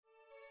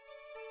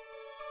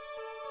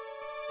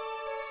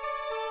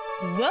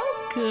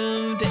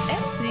Welcome to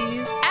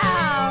Essie's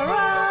Hour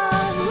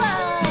of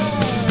Love.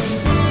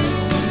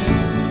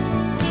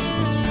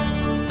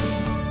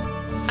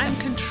 I'm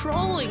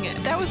controlling it.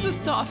 That was the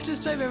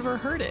softest I've ever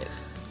heard it.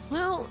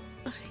 Well,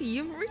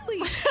 you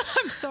really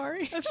I'm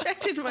sorry.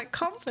 affected my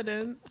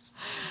confidence.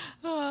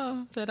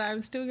 Oh, But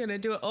I'm still going to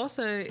do it.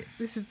 Also,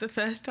 this is the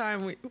first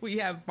time we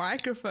have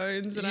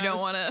microphones. And you don't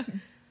want to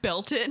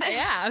belt it?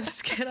 Yeah, I'm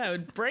scared I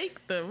would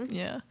break them.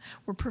 Yeah.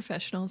 We're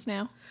professionals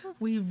now.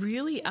 We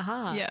really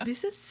are. Yeah.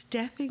 This is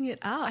stepping it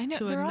up I know.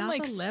 to They're another on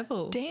like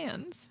level.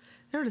 stands.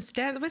 They're on a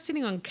stand. We're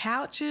sitting on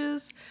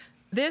couches.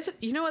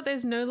 You know what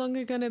there's no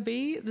longer going to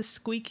be? The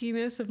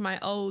squeakiness of my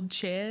old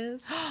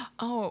chairs.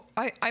 Oh,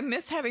 I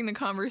miss having the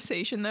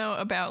conversation though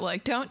about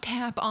like, don't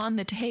tap on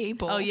the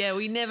table. Oh yeah,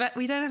 we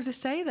don't have to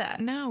say that.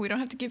 No, we don't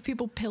have to give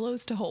people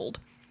pillows to hold.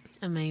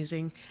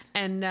 Amazing.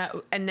 And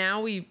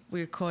now we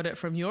record it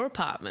from your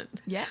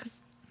apartment,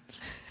 Yes.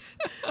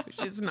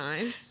 which is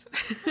nice.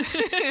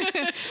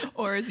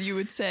 Or as you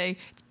would say,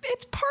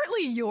 it's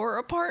partly your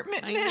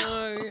apartment I now.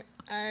 know.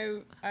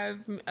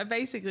 I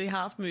basically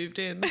half moved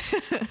in.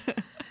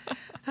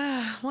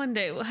 One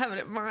day we'll have it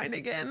at mine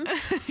again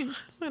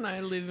when I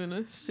live in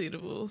a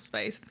suitable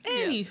space.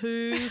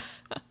 Anywho,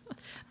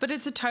 but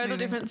it's a total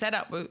different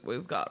setup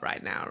we've got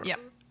right now. Yep.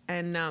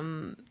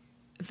 And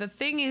the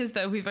thing is,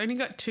 though, we've only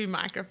got two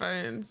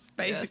microphones,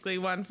 basically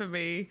one for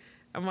me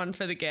and one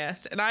for the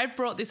guest. And I've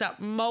brought this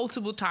up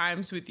multiple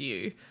times with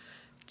you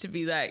to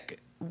be like,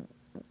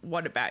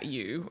 what about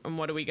you and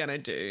what are we going to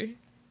do?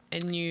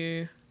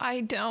 And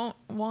I don't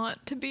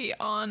want to be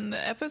on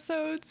the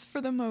episodes for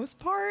the most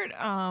part.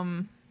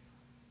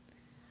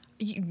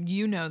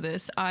 You know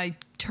this. I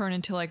turn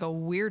into like a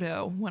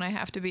weirdo when I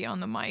have to be on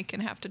the mic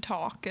and have to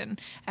talk and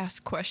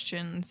ask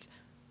questions.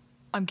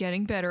 I'm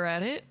getting better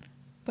at it,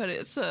 but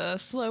it's a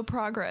slow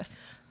progress.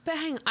 But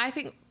hang on, I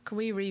think, can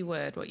we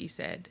reword what you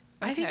said?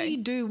 I think Okay. you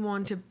do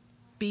want to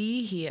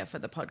be here for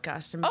the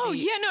podcast. And Oh, be,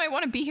 yeah, no, I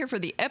want to be here for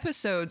the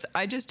episodes.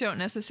 I just don't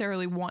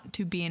necessarily want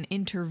to be an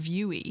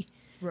interviewee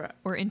Right.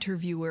 or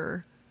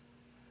interviewer.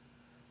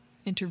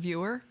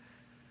 Interviewer?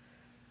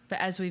 But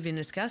as we've been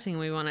discussing,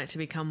 we want it to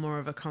become more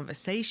of a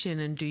conversation.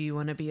 And do you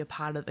want to be a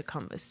part of the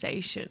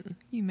conversation?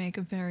 You make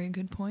a very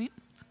good point.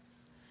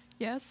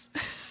 Yes.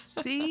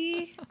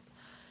 See?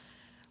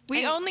 We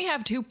And- only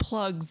have two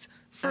plugs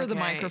for the Okay.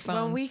 microphones.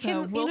 Well, we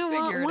so can. we'll you know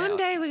figure what? it One out.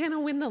 day we're going to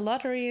win the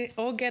lottery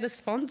or get a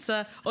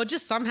sponsor or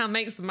just somehow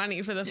make some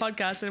money for the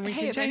podcast, and we Hey,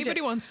 can if change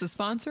anybody it. wants to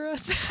sponsor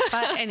us.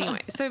 But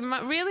anyway, so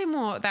really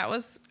more that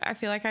was. I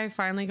feel like I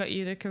finally got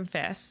you to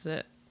confess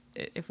that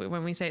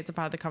when we say it's a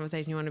part of the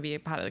conversation, you want to be a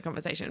part of the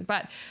conversation.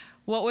 But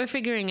what we're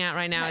figuring out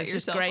right now Pat is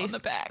just yourself Grace. on the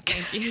back.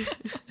 Thank you.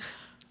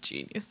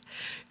 Genius.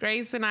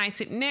 Grace and I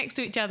sit next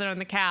to each other on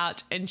the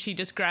couch, and she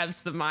just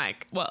grabs the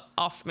mic,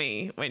 off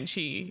me when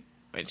she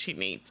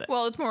needs it.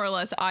 Well, it's more or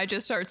less I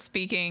just start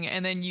speaking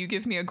and then you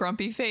give me a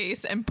grumpy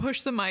face and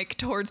push the mic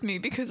towards me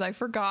because I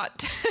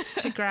forgot.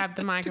 To grab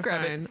the microphone.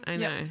 grab it. I Yep.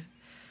 know.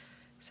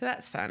 So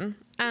that's fun.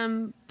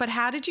 But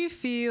how did you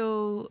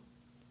feel?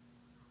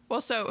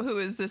 Well, so who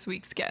is this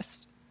week's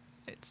guest?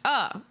 It's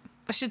Oh,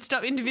 I should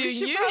stop interviewing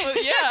you.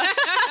 yeah.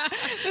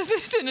 This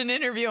isn't an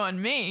interview on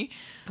me.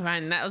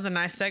 Right, that was a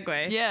nice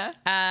segue.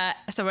 Yeah.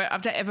 So we're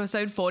up to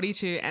episode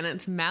 42, and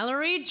it's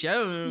Mallory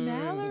Jones.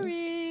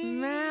 Mallory.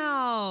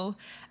 Mal.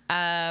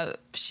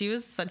 She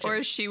was such Or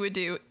as she would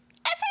do,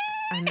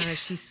 I know,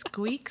 she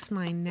squeaks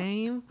my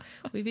name.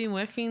 We've been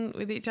working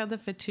with each other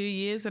for 2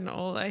 years, and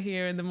all I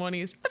hear in the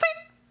morning is,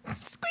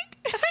 squeak.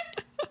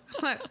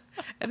 Like,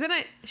 and then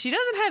she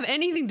doesn't have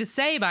anything to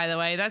say, by the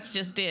way. That's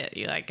just it.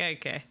 You're like,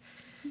 okay.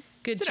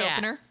 Good it's an chat.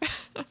 opener.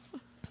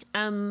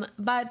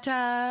 But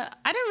I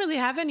don't really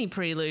have any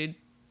prelude.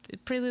 Is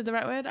prelude the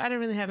right word? I don't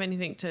really have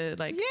anything to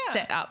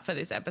set up for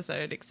this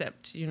episode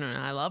except,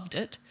 I loved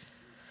it.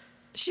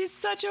 She's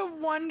such a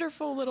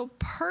wonderful little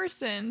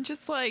person,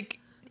 just like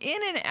in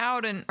and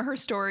out, and her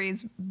story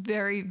is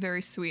very,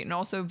 very sweet and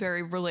also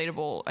very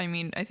relatable. I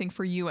mean, I think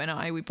for you and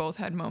I, we both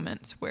had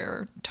moments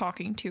where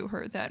talking to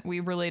her that we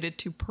related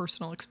to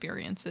personal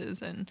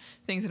experiences and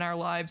things in our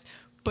lives,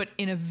 but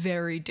in a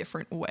very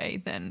different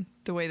way than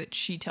the way that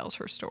she tells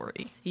her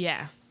story.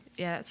 Yeah.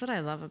 Yeah, that's what I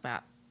love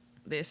about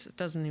this. It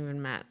doesn't even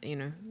matter,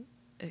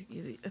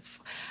 It's,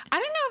 I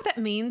don't know if that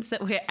means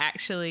that we're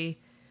actually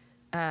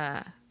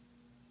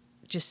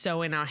just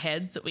so in our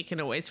heads that we can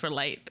always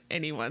relate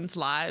anyone's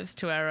lives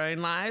to our own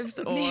lives,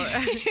 or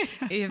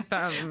if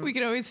We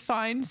could always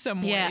find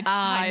some way yeah, to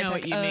tie I it know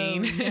back. what you Oh,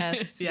 mean.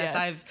 Yes, yes,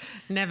 I've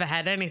never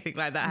had anything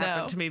like that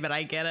happen No. to me, but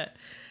I get it.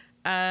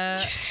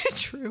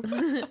 True.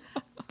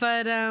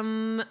 But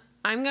I'm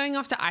going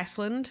off to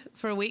Iceland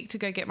for a week to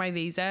go get my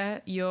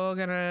visa. You're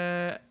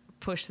gonna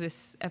push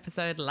this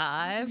episode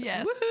live.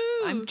 Yes.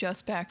 Woohoo! I'm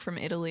just back from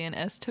Italy, and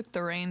S took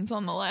the reins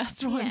on the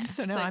last one, Yes,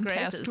 so now I'm Grace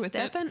tasked is with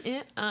it. stepping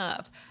it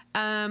up.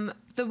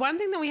 The one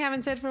thing that we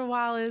haven't said for a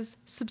while is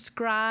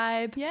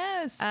subscribe.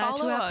 Yes, to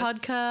follow our us.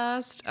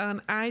 podcast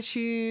on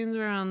iTunes.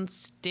 We're on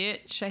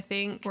Stitch, I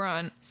think. We're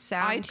on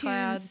SoundCloud.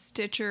 iTunes,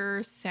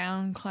 Stitcher,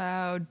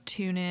 SoundCloud,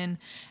 TuneIn,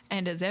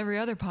 and as every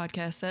other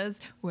podcast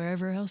says,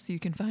 wherever else you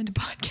can find a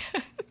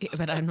podcast. Yeah,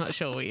 but I'm not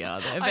sure we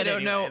are there. But I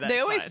don't know. They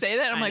always say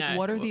that. I'm I like, know.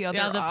 what are the other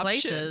options?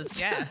 places?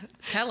 Yeah,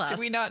 tell us. Do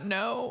we not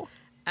know?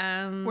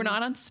 We're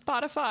not on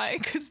Spotify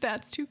because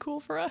that's too cool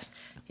for us.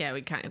 Yeah,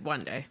 we can't.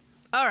 One day.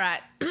 All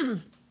right.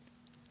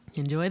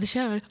 Enjoy the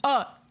show.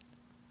 Oh,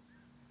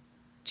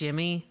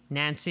 Jimmy,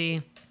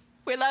 Nancy,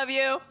 We love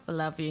you. I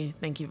love you.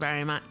 Thank you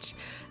very much.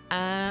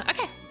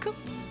 Okay, cool.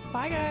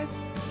 Bye, guys.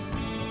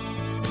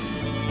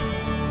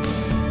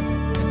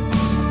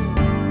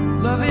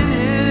 Loving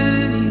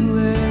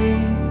anyway.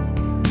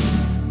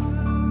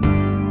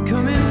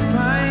 Come and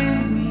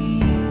find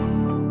me.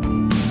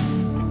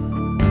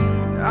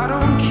 I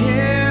don't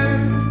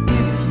care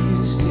if you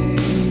stay.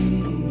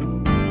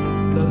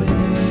 Loving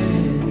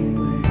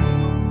anyway.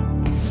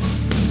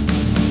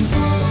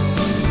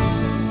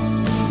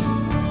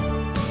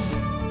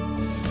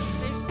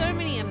 There's so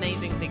many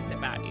amazing things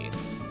about you,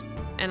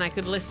 and I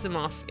could list them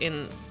off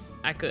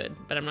I could,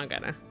 but I'm not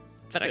gonna.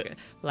 But I could.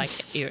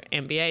 Like, you're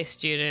an MBA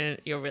student,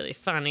 you're really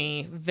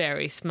funny,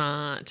 very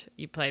smart,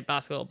 you played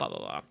basketball, blah, blah,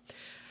 blah.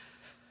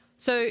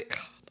 So,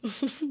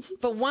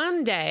 but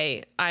one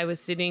day I was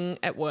sitting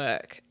at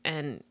work,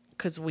 and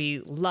because we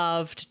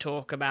love to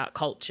talk about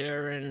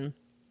culture and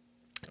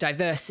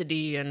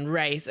diversity and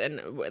race,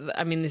 and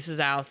I mean, this is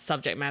our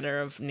subject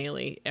matter of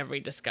nearly every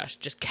discussion,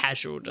 just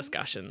casual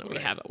discussion that we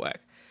have at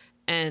work.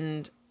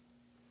 And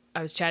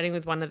I was chatting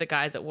with one of the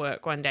guys at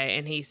work one day,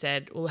 and he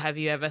said, well, have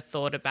you ever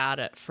thought about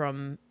it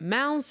from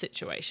Mal's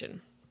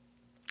situation?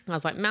 I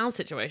was like, Mal's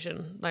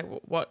situation? Like,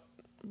 what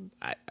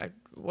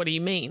do you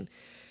mean?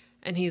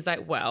 And he's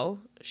like,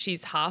 well,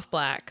 she's half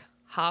black,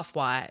 half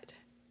white,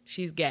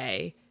 she's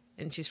gay,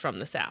 and she's from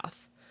the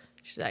South.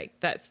 She's like,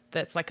 that's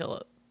like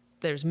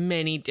there's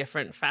many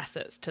different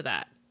facets to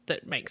that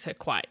makes her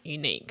quite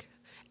unique.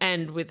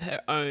 And with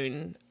her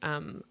own,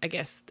 I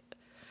guess,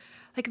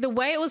 like the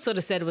way it was sort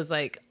of said was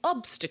like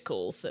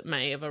obstacles that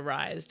may have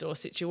arisen or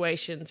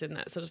situations in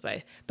that sort of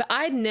way. But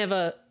I'd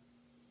never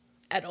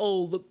at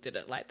all looked at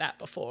it like that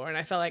before. And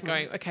I felt like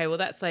going, okay, well,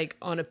 that's like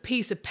on a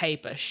piece of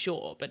paper,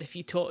 sure. But if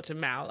you talk to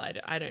Mal,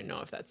 I don't know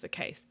if that's the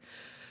case.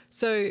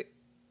 So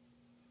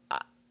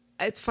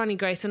it's funny,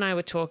 Grace and I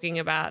were talking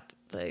about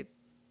like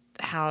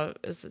how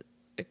it was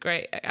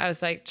I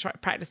was like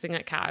practicing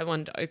like how I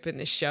wanted to open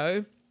this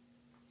show.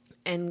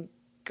 And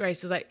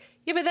Grace was like,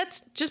 yeah, but that's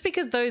just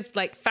because those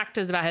like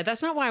factors about her,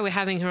 that's not why we're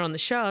having her on the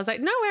show. I was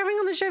like, no, we're having her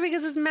on the show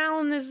because it's Mal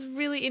and this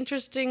really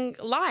interesting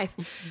life.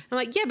 I'm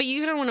like, yeah, but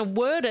you don't want to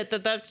word it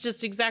that's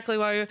just exactly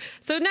why we're...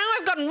 So now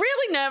I've gotten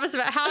really nervous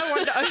about how I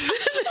wanted to open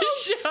the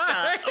show.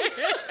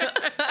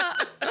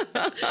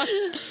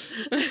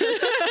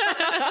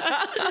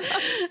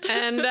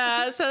 And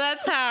so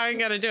that's how I'm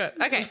going to do it.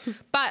 Okay.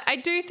 But I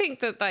do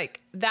think that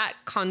like that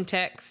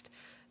context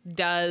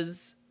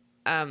does...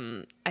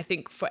 I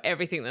think for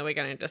everything that we're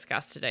going to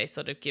discuss today,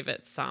 sort of give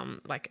it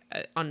some, like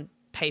on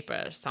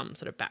paper, some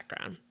sort of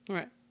background.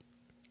 Right.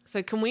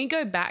 So can we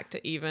go back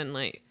to even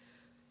like,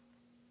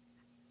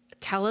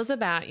 tell us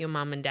about your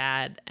mum and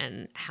dad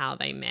and how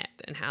they met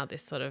and how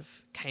this sort of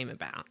came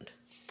about.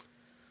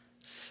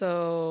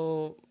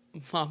 So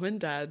mom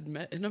and dad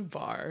met in a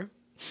bar.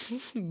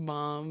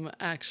 Mom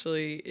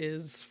actually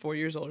is 4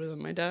 years older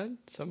than my dad.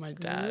 So my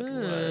dad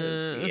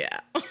was,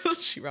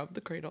 she robbed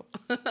the cradle.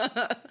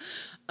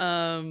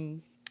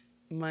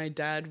 My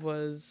dad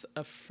was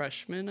a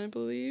freshman, I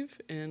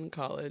believe, in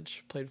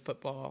college, played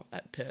football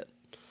at Pitt.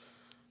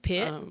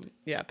 Pitt?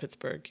 Yeah,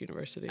 Pittsburgh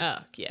University. Oh,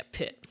 yeah,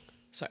 Pitt.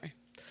 Sorry.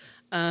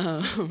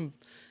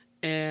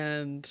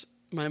 And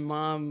my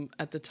mom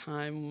at the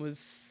time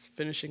was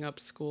finishing up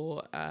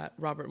school at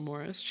Robert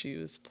Morris.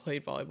 She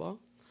played volleyball.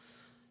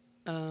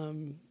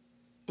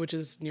 Which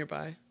is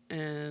nearby,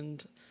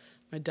 and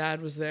my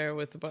dad was there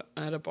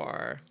at a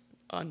bar,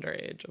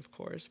 underage, of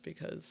course,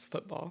 because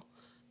football,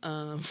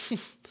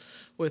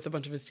 with a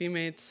bunch of his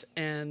teammates,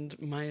 and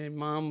my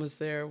mom was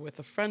there with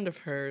a friend of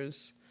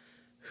hers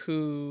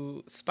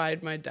who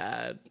spied my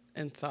dad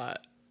and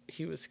thought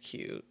he was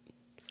cute.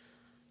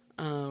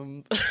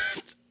 And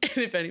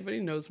if anybody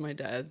knows my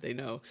dad, they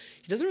know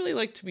he doesn't really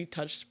like to be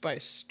touched by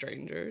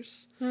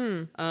strangers.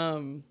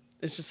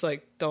 It's just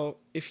like,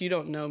 if you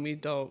don't know me,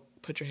 don't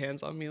put your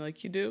hands on me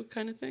like you do,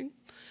 kind of thing.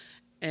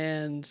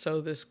 And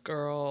so this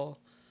girl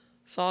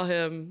saw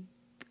him,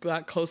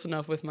 got close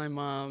enough with my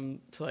mom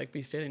to like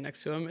be standing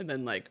next to him, and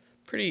then like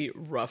pretty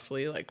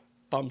roughly like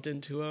bumped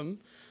into him.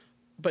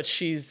 But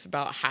she's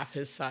about half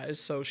his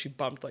size, so she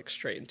bumped like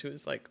straight into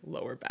his like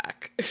lower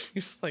back.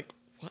 He's like,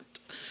 what?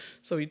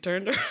 So he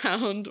turned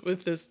around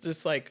with this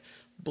just like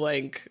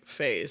blank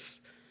face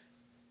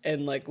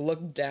and like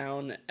looked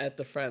down at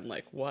the friend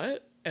like,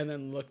 what? And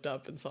then looked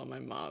up and saw my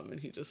mom, and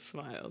he just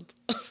smiled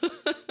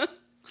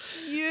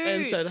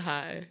and said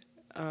hi.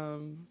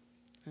 And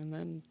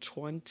then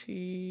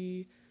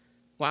 32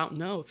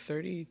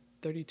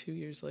 32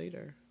 years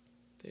later,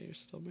 they're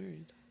still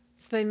married.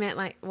 So they met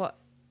like what?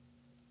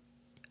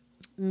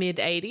 Mid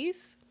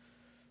 80s?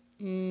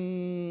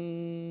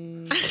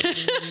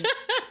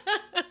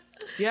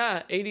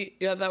 Yeah, 80.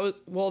 Yeah, that was,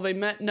 well, they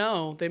met in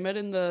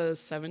the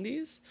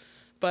 70s,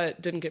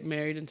 but didn't get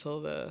married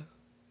until the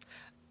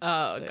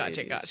Oh, The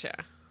gotcha, 80s.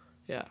 gotcha.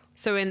 yeah.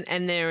 So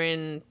and they're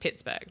in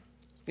Pittsburgh.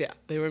 Yeah,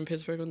 they were in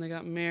Pittsburgh when they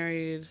got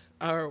married,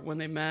 or when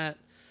they met,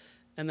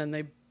 and then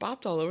they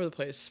bopped all over the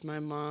place. My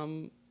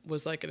mom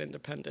was like an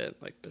independent,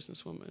 like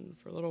businesswoman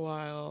for a little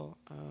while.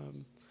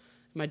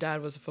 My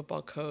dad was a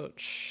football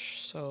coach,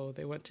 so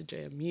they went to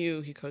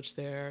JMU. He coached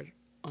there,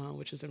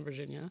 which is in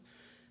Virginia.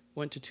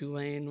 Went to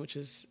Tulane, which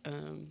is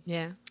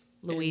Yeah. in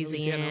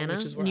Louisiana,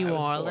 which is where New I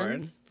was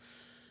Orleans. born.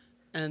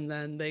 And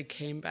then they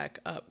came back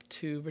up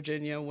to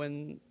Virginia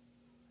when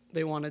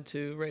they wanted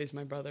to raise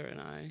my brother and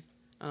I.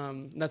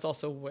 That's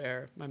also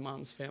where my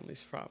mom's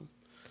family's from.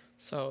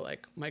 So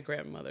like my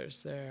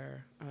grandmother's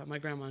there, my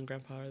grandma and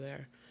grandpa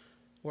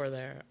were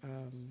there.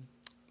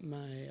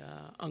 My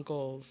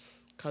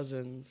uncles,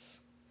 cousins,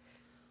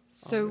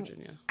 all So in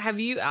Virginia. have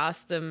you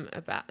asked them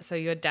about, so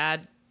your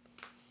dad,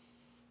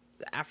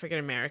 African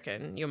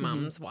American, your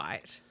mum's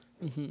white,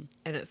 and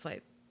it's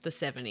like the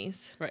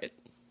 70s. Right.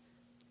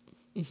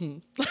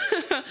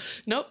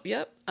 Nope.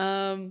 Yep.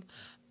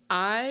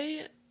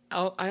 I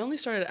only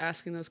started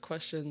asking those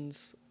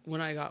questions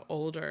when I got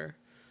older,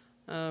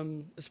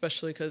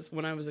 especially because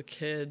when I was a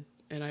kid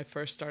and I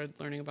first started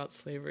learning about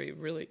slavery,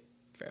 really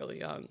fairly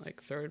young,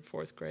 like 3rd,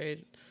 4th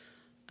grade,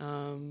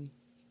 and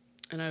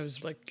I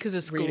was like, 'Cause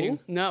of school? reading.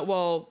 No,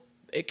 well,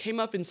 it came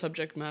up in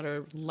subject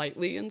matter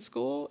lightly in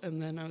school,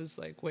 and then I was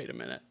like, wait a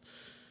minute,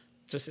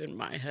 just in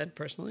my head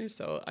personally.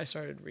 So I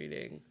started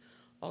reading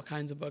all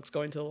kinds of books,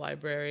 going to the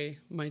library.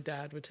 My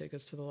dad would take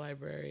us to the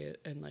library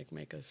and like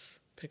make us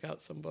pick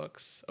out some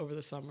books over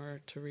the summer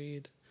to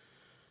read.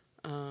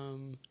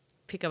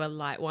 Pick up a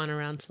light one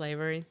around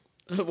slavery.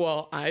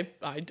 Well, I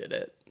did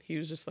it. He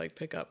was just like,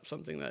 pick up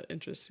something that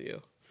interests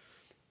you.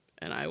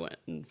 And I went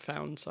and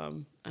found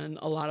some. And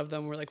a lot of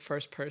them were like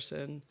first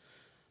person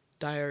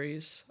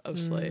diaries of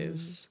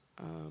slaves.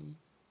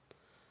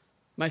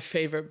 My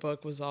favorite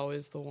book was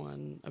always the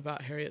one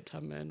about Harriet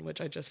Tubman, which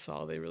I just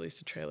saw. They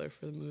released a trailer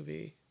for the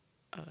movie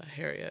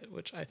Harriet,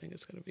 which I think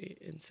is going to be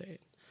insane.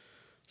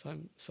 So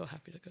I'm so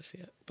happy to go see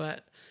it.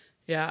 But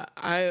yeah,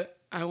 I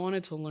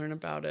wanted to learn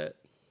about it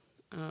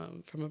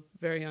from a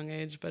very young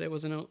age, but it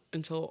wasn't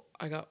until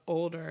I got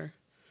older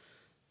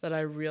that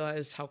I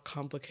realized how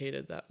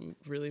complicated that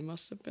really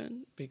must have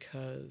been,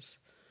 because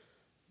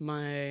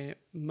my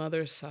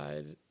mother's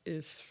side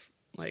is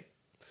like,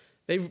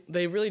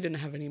 they really didn't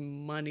have any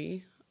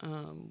money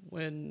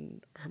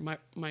when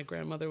my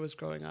grandmother was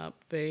growing up.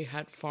 They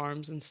had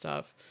farms and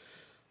stuff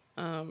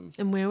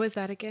And where was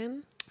that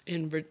again?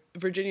 in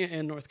Virginia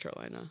and North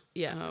Carolina.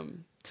 Yeah.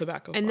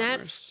 Tobacco And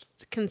farmers.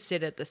 that's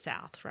considered the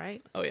South,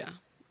 right? Oh yeah,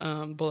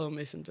 below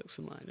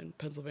Mason-Dixon line in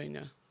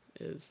Pennsylvania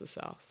is the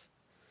South.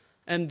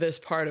 And this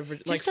part of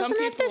like Just some doesn't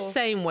people, have the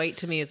same weight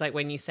to me as like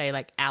when you say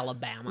like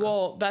Alabama.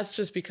 well, that's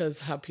just because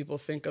how people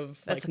think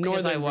of that's like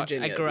because Northern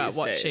Virginia. I grew up these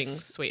watching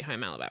days. Sweet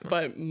Home Alabama.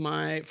 But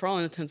for all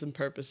intents and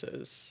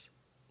purposes,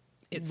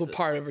 It's the the-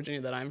 part of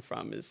Virginia that I'm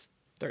from is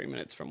 30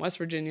 minutes from West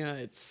Virginia.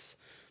 It's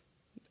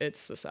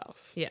the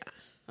South. yeah.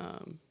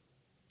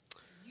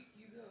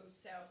 You go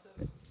south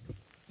of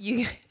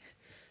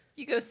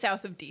you go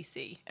south of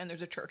DC, and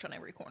there's a church on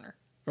every corner,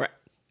 Right.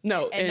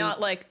 No, and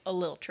not like a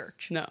little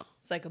church. no.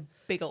 It's like a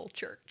big old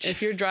church.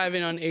 If you're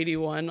driving on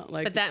 81,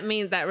 like But that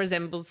means that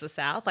resembles the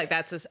South. Like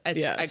that's I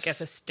Yes.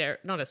 guess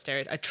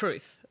a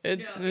truth.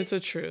 it's a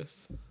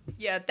truth.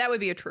 Yeah, that would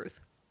be a truth.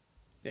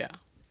 Yeah.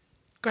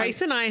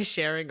 Grace and I are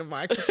sharing a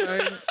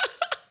microphone,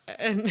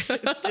 and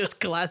it's just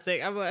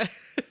classic. I'm like,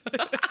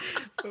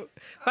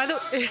 by the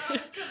way,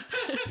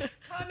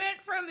 Comment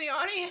from the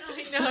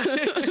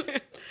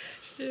audience.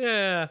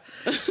 yeah.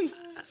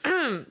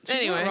 She's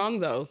Anyway. not wrong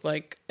though.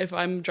 Like if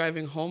I'm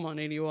driving home on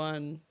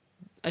 81,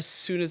 as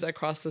soon as I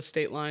cross the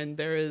state line,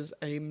 there is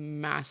a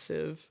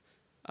massive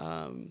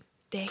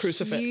They're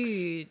crucifix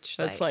huge.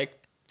 that's like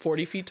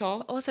 40 feet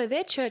tall. Also,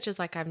 their church is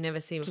like I've never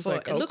seen Just before.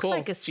 like, It oh, looks cool.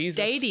 like a Jesus,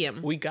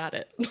 stadium. We got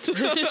it.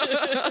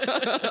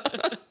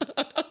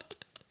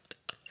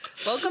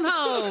 Welcome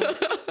home.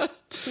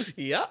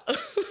 Yeah,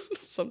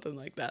 something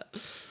like that.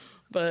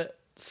 But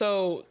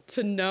so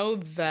to know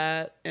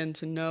that, and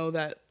to know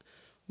that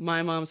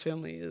my mom's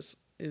family is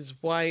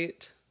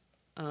white,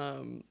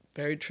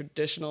 very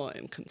traditional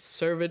and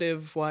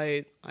conservative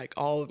white. Like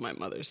all of my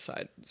mother's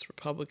side is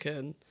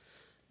Republican.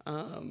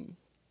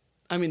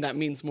 I mean, that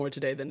means more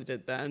today than it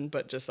did then,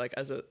 but just like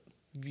as a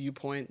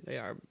viewpoint, they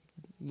are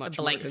much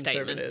more Blank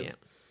statement. conservative.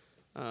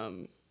 Yeah.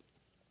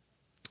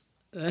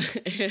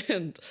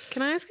 And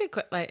Can I ask a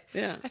quick? Like,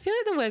 Yeah. I feel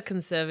like the word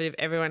conservative.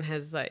 Everyone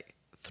has like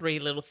three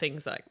little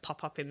things that like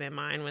pop up in their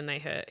mind when they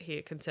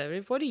hear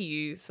conservative. What do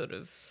you sort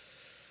of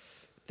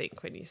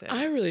think when you say?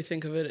 I really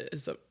think of it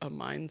as a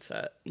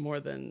mindset more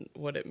than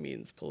what it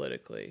means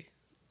politically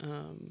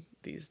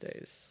these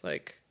days.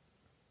 Like,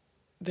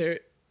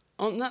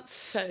 not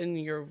set in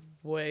your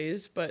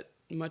ways, but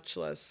much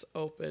less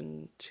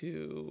open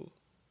to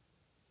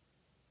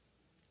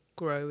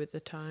Grow with the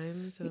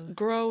times. Or?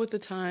 grow with the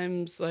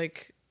times,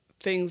 like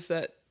things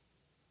that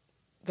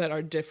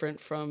are different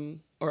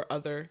from or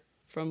other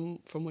from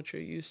what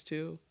you're used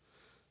to.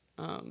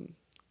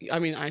 I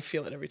mean, I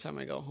feel it every time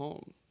I go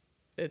home.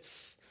 I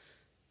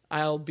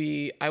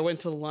went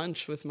to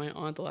lunch with my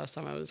aunt the last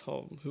time I was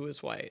home, who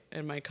is white,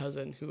 and my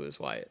cousin, who is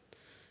white.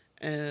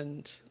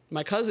 And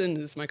my cousin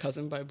is my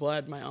cousin by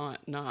blood, my aunt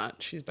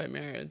not. She's by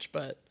marriage,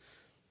 but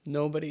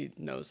nobody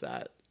knows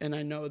that. And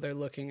I know they're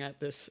looking at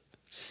this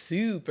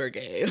super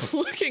gay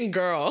looking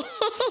girl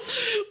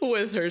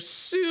with her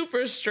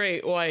super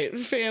straight white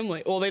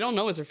family. Well, they don't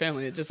know it's her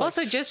family. It's just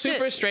Also, like just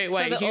super to- straight so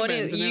white the humans.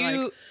 audience- And they're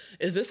you- like,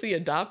 is this the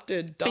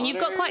adopted daughter? And you've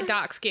got quite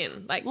dark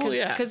skin. Like, Well,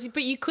 yeah.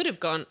 but you could have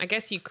gone, I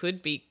guess you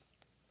could be,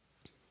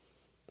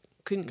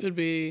 Could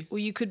be well,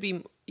 you could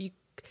be,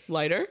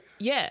 lighter.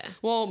 yeah.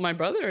 Well, my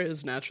brother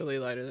is naturally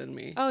lighter than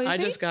me. Oh, is I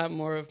he? just got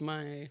more of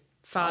my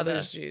Father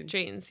father's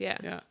genes, yeah.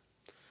 Yeah.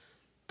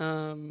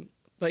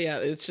 But yeah,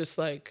 it's just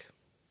like,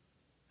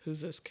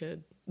 who's this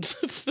kid?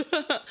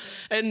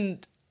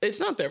 And it's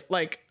not their,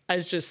 like,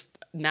 it's just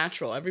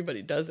natural.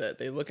 Everybody does it.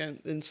 They look at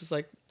and it's just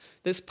like,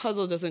 this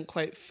puzzle doesn't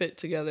quite fit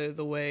together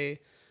the way,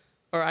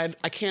 or I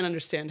can't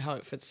understand how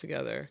it fits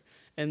together.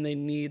 And they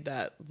need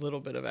that little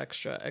bit of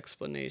extra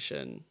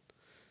explanation.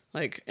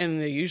 Like, and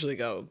they usually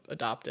go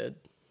adopted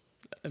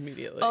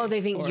immediately. Oh,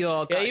 they think Or-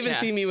 you're Yeah, even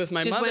gotcha. see me with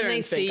my Just mother when they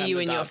and think see I'm you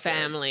and your adopted.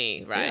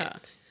 family, right? Yeah.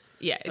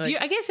 Yeah.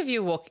 Like- I guess if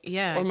you walk,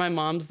 yeah. Or my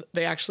mom's,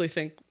 they actually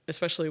think,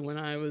 especially when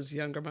I was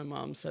younger, my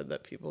mom said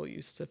that people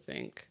used to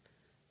think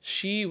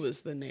she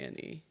was the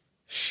nanny.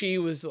 She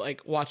was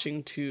like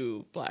watching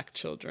 2 black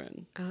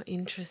children. Oh,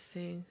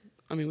 interesting.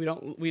 I mean, we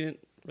didn't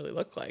really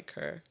look like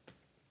her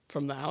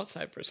from the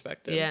outside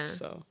perspective. Yeah.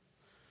 So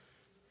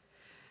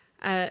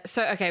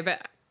So okay,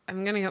 but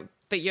I'm gonna go.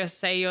 But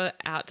you're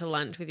out to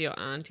lunch with your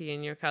auntie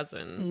and your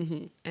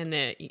cousin, and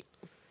they're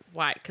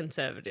white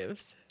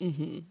conservatives.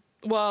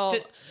 well,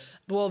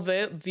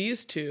 Did-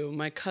 these 2,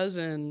 my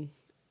cousin,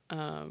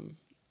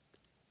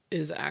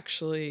 is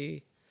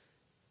actually,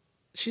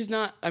 she's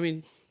not. I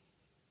mean,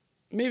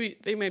 maybe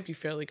they might be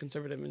fairly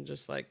conservative and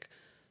just like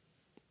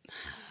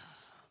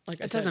I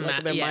said, doesn't like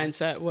matter, their yeah.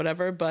 mindset,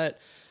 whatever. But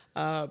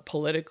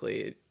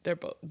politically,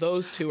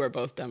 those 2 are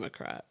both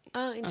Democrat.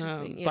 Oh,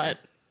 interesting. Yeah. But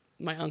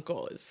my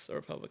uncle is a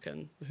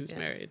Republican who's Yeah.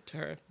 married to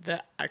her.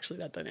 That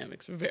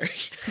dynamic's very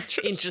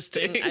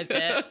Interesting, I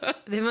bet.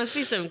 There must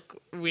be some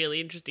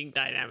really interesting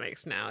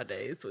dynamics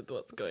nowadays with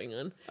what's going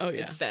on. Oh,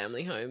 yeah. With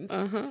family homes.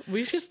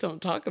 We just don't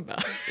talk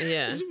about it.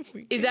 Yeah.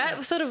 We Is can't.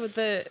 that sort of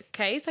the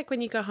case? Like when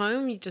you go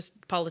home, you just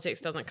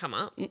politics doesn't come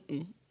up.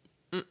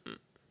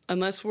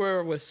 Unless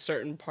we're with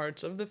certain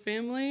parts of the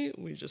family,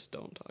 we just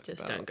don't talk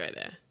Just about don't go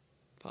there.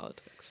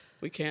 politics.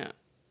 We can't.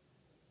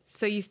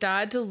 So you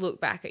started to look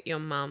back at your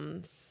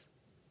mum's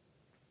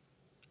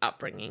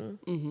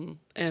upbringing.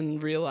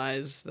 And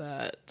realize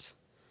that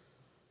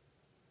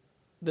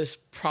this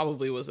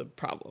probably was a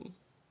problem.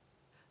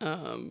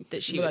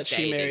 That she was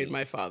she married dating.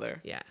 my father.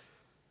 Yeah.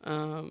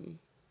 And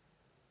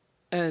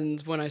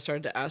when I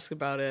started to ask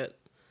about it,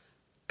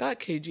 got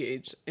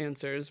cagey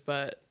answers,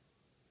 but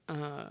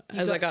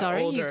as I got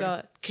you older,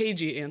 got-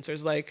 cagey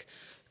answers, like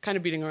kind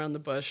of beating around the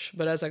bush.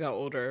 But as I got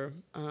older,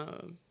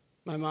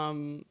 my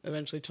mom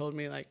eventually told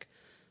me, like,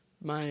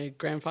 my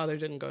grandfather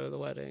didn't go to the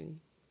wedding,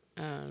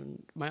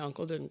 and my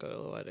uncle didn't go to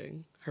the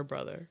wedding, her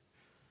brother.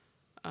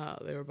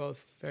 They were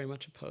both very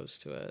much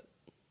opposed to it.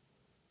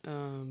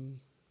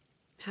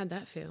 How'd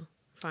that feel,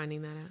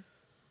 finding that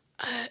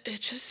out?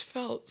 It just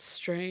felt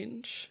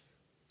strange.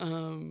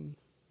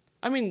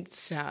 I mean,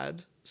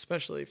 sad,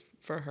 especially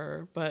for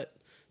her, but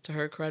to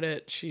her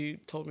credit, she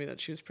told me that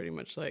she was pretty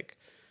much like,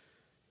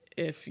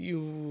 if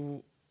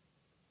you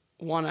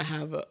want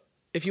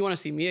to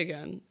see me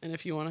again, and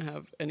if you want to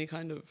have any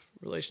kind of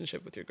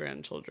relationship with your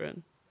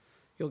grandchildren,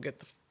 you'll get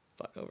the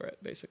fuck over it,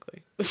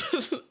 basically.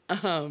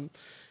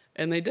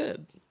 And they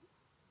did.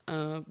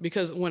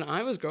 Because when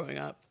I was growing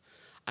up,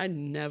 I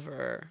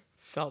never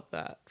felt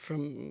that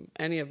from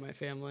any of my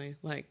family,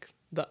 like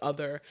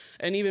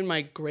and even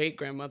my great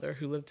grandmother,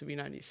 who lived to be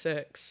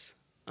 96,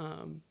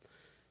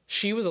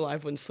 she was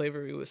alive when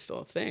slavery was still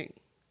a thing.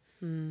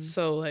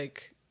 So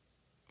like,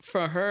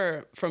 from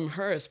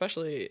her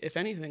especially, if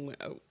anything,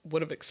 I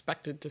would have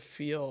expected to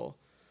feel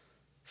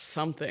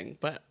something,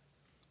 but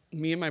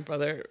me and my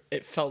brother,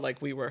 it felt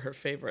like we were her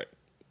favorite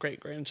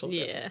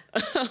great-grandchildren.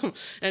 Yeah.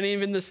 And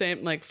even the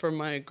same, like, for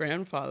my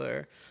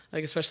grandfather,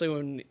 like, especially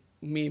when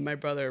me and my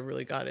brother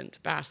really got into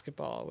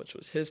basketball, which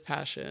was his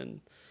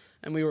passion,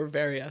 and we were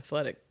very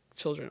athletic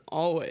children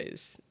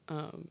always.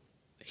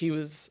 He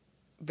was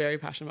very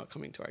passionate about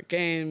coming to our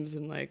games,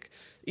 and like,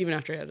 even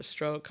after he had a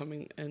stroke,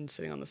 coming and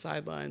sitting on the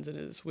sidelines in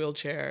his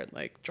wheelchair,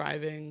 like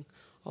driving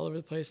all over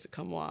the place to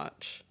come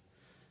watch.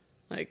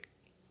 Like,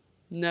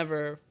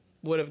 never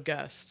would have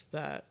guessed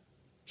that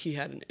he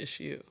had an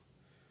issue.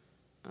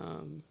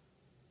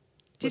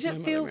 Did with my it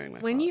mother feel, marrying my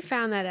when you father.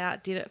 found that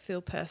out, did it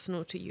feel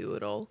personal to you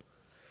at all?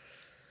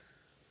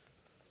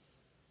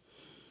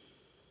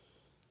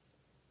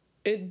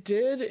 It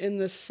did, in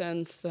the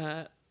sense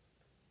that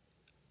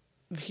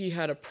he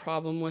had a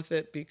problem with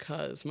it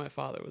because my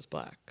father was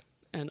black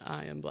and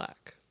I am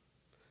black.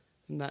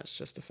 And that's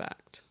just a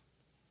fact.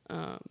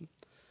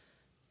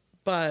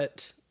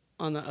 But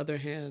on the other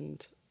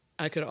hand,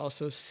 I could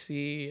also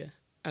see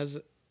as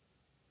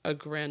a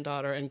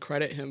granddaughter and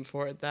credit him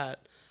for it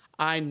that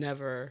I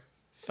never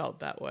felt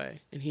that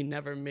way and he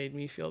never made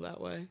me feel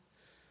that way.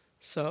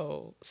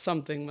 So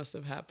something must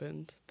have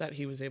happened that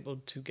he was able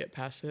to get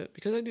past it,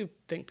 because I do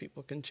think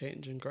people can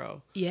change and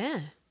grow.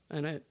 Yeah.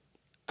 And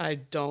I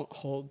don't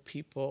hold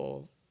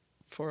people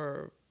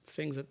for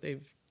things that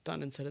they've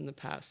done and said in the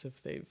past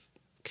if they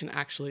can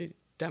actually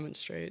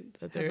demonstrate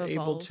that they're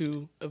able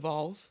to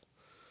evolve.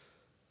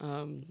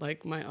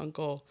 Like my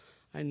uncle,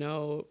 I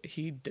know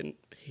he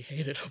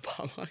hated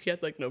Obama. He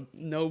had like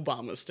no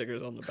Obama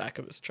stickers on the back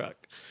of his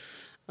truck.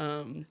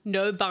 No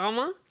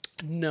Obama?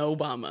 No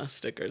Obama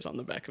stickers on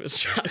the back of his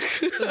truck.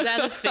 Is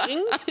that a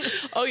thing?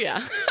 Oh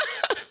yeah.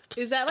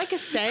 Is that like a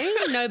saying?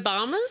 No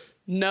Obamas?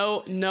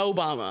 No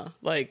Obama.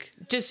 Like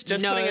just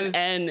no. putting an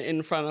N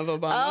in front of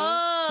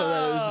Obama so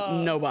that it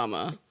was no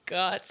Obama.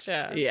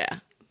 Gotcha. Yeah.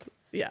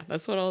 Yeah,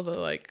 that's what all the,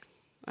 like,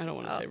 I don't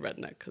want to say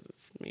redneck because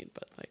it's mean,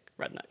 but like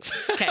rednecks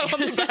on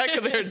the back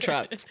of their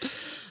trucks.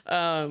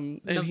 And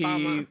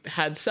he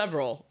had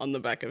several on the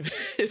back of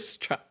his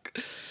truck.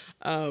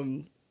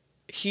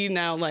 He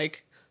now,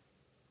 like,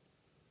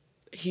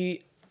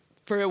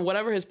 for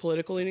whatever his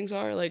political leanings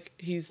are, like,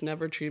 he's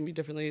never treated me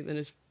differently than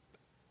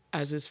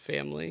as his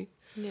family.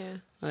 Yeah.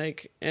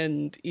 Like,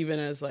 and even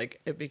as, like,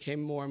 it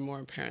became more and more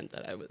apparent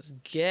that I was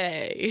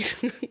gay.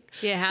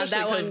 Yeah, how'd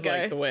that one go?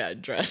 Like, the way I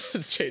dress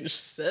has changed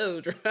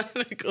so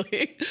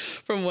dramatically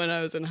from when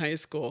I was in high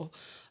school.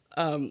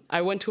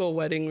 I went to a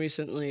wedding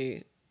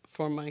recently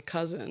for my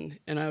cousin,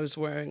 and I was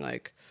wearing,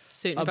 like...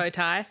 Suit and bow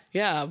tie?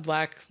 Yeah,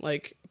 black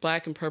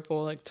and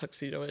purple, like,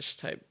 tuxedo-ish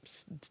type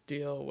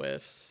deal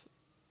with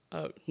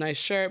a nice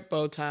shirt,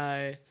 bow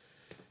tie...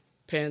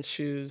 pants,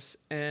 shoes,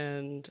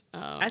 and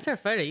I saw a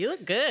photo. You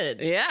look good.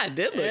 Yeah, I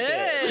did look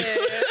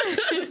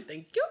good.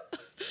 Thank you.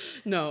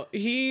 No,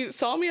 he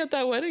saw me at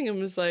that wedding and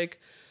was like,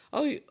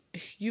 "Oh,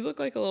 you look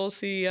like a little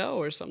CEO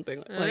or something."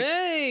 Like,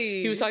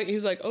 hey. He was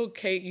like, "Oh,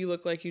 Kate, you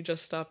look like you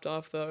just stopped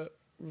off the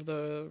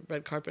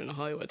red carpet in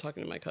Hollywood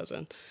talking to my cousin."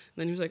 And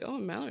then he was like, "Oh,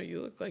 Mallory,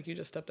 you look like you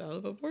just stepped out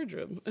of a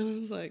boardroom." And I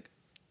was like,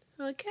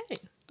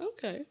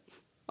 "Okay,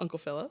 Uncle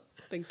Philip,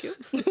 thank you."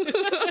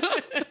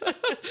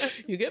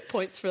 You get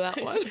points for that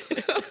one.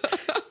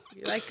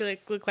 You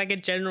look like a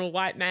general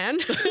white man.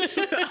 If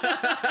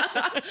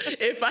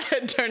I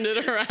had turned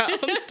it around,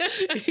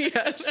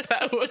 yes,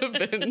 that would have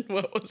been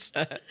what was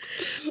said.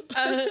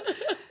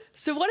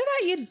 So what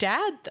about your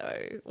dad,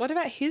 though? What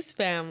about his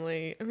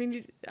family? I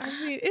mean,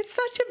 it's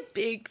such a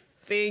big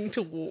thing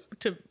to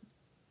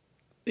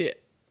Yeah.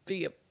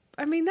 be a...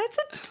 I mean,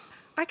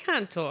 I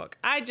can't talk.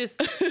 I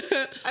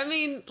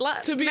mean,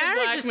 To be a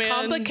marriage black is man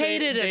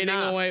complicated dating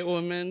enough. a white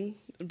woman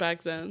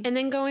back then. And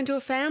then go into a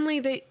family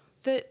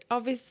that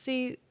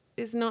obviously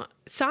is not...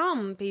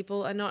 Some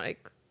people are not...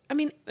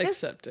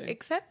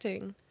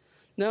 Accepting.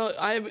 No,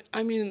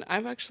 I mean,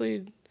 I've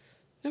actually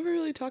never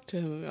really talked to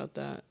him about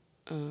that.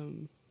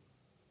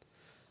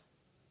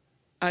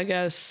 I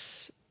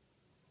guess...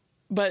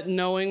 But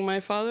knowing my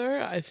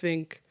father, I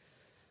think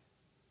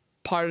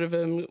part of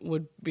him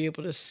would be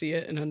able to see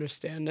it and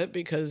understand it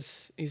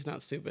because he's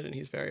not stupid and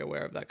he's very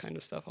aware of that kind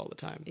of stuff all the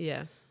time.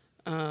 Yeah.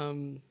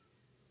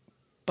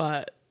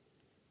 But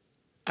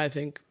I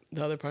think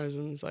the other part of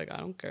him is like, I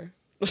don't care.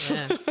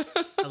 Yeah.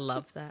 I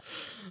love that.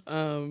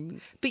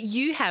 But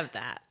you have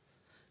that.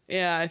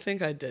 Yeah, I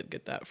think I did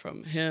get that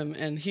from him.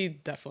 And he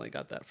definitely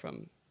got that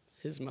from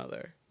his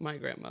mother, my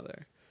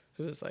grandmother,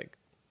 who was like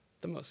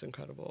the most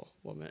incredible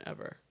woman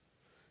ever.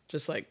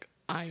 Just like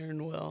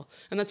iron will.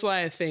 And that's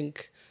why I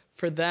think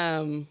for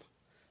them,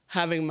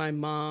 having my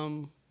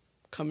mom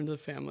come into the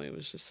family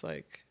was just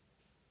like,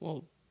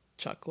 well,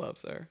 Chuck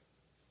loves her.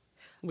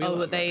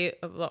 Were they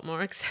a lot more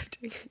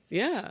accepting?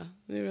 Yeah.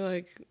 They were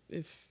like,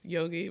 if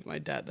Yogi, my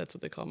dad, that's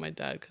what they call my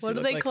dad. What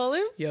do they call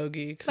him?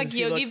 Yogi. Like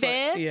Yogi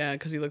Bear? Yeah,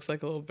 because he looks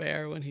like a little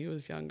bear when he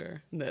was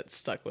younger. And that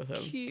stuck with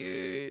him.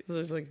 Cute. So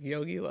there's like,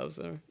 Yogi loves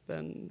her,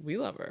 then we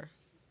love her.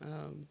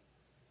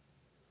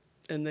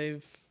 And they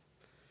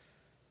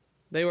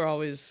were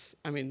always,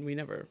 I mean, we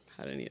never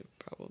had any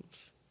problems.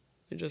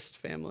 They're just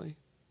family.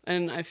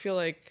 And I feel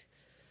like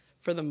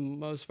for the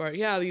most part,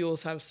 yeah, you will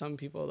have some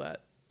people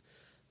that,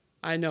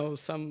 I know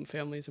some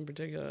families in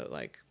particular,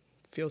 like,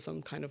 feel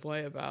some kind of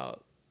way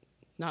about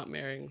not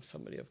marrying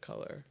somebody of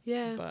color.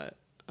 Yeah. But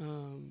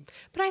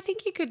I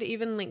think you could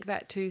even link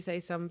that to, say,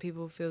 some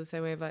people feel the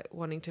same way of, like,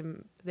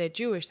 they're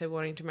Jewish, they're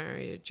wanting to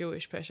marry a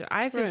Jewish person.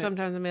 I feel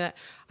sometimes I'm like,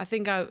 I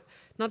don't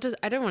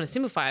want to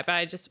simplify it, but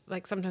I just,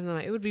 like, sometimes I'm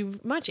like, it would be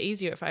much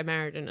easier if I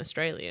married an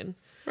Australian.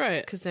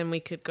 Right. Because then we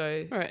could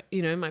go, right.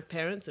 My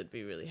parents would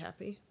be really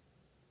happy.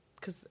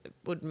 Because it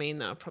would mean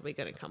they're probably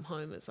going to come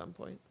home at some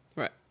point.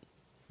 Right.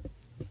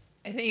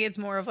 I think it's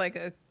more of like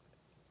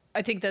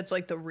I think that's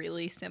like the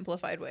really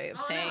simplified way of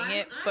saying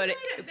it. But made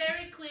it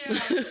very clear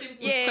how simple.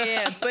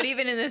 yeah. But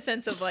even in the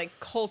sense of like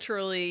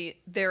culturally,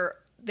 they're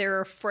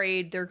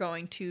afraid they're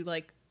going to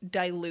like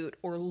dilute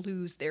or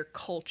lose their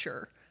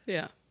culture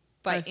Yeah.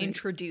 by I think-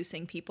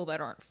 introducing people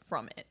that aren't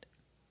from it.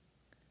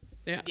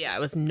 Yeah. Yeah, I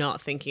was not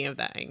thinking of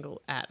that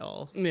angle at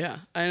all. Yeah.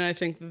 And I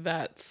think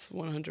that's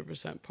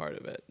 100% part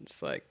of it.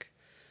 It's like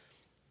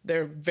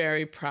they're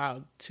very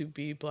proud to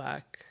be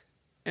Black.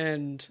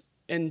 And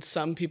in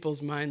some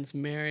people's minds,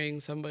 marrying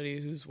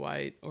somebody who's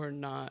white or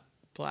not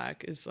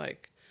Black is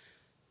like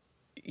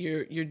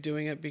you're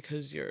doing it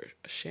because you're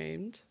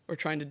ashamed or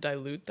trying to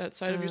dilute that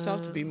side of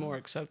yourself to be more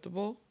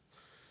acceptable.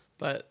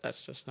 But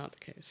that's just not the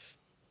case.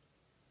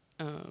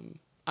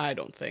 I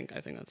don't think.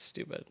 I think that's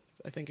stupid.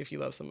 I think if you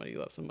love somebody, you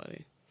love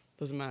somebody.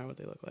 Doesn't matter what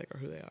they look like or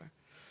who they are.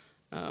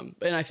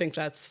 And I think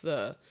that's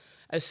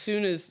as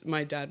soon as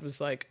my dad was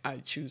like, I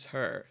choose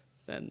her,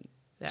 then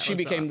That she was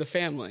became all. the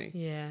family.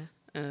 Yeah.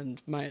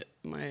 And my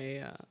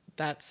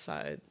that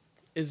side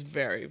is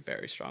very,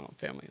 very strong on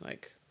family.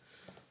 Like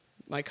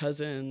my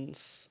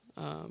cousins,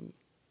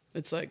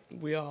 it's like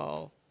we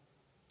all,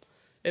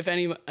 if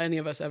any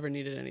of us ever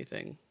needed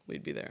anything,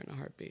 we'd be there in a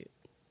heartbeat.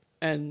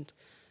 And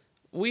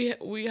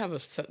we have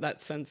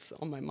that sense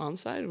on my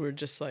mom's side. We're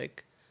just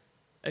like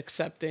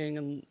accepting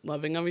and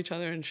loving of each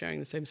other and sharing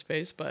the same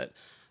space. But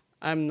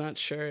I'm not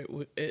sure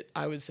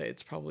I would say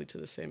it's probably to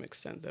the same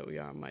extent that we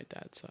are on my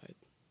dad's side,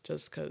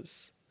 just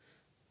because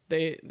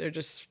they're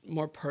just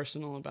more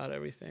personal about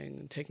everything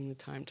and taking the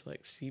time to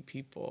like see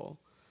people,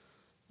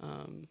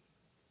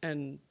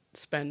 and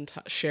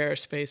share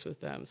space with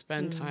them,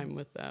 spend time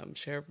with them,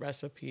 share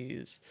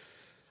recipes,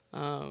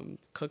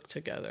 cook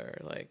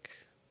together. Like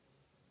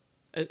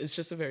it's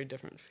just a very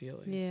different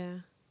feeling. Yeah.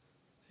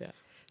 Yeah.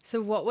 So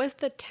what was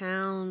the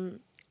town?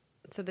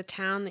 So the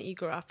town that you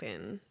grew up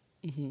in,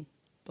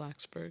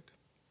 Blacksburg.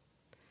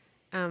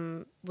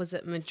 was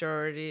it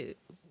majority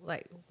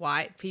like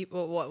white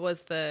people? What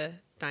was the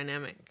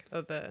dynamic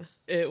of the?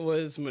 It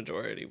was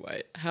majority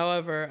white.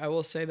 However, I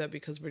will say that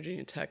because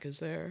Virginia Tech is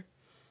there,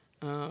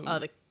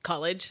 The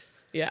college.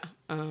 yeah,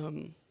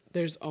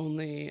 there's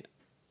only,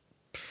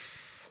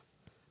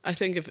 I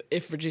think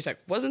if Virginia Tech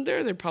wasn't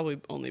there, there'd probably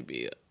only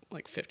be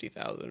like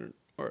 50,000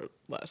 or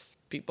less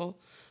people.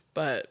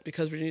 But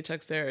because Virginia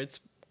Tech's there, it's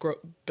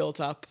built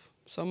up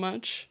so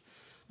much.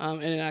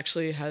 And it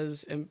actually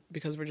has,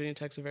 because Virginia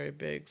Tech's a very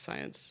big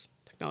science,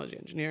 technology,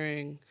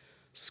 engineering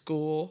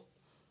school,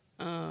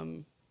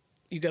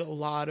 you get a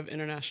lot of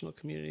international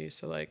community.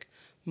 So like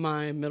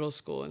my middle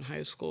school and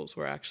high schools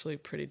were actually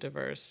pretty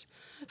diverse.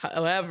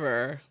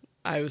 However,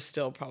 I was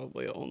still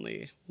probably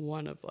only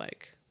one of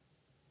like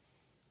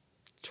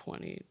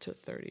 20 to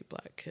 30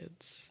 Black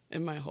kids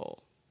in my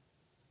whole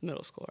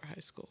middle school or high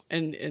school.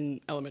 And in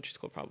elementary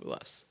school, probably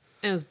less.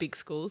 And it was big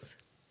schools.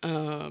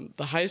 The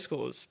high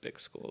school was big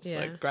schools,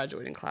 Yeah. like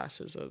graduating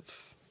classes of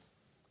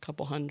a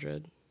couple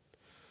hundred.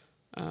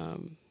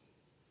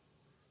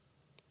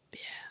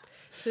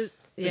 So,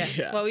 yeah.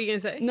 Yeah. What were you gonna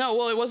say? No,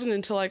 well, it wasn't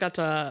until I got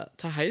to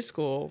high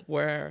school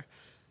where,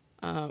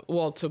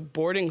 to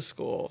boarding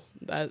school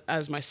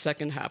as my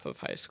second half of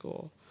high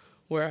school,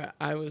 where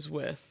I was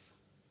with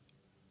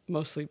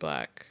mostly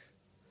Black,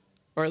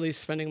 or at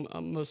least spending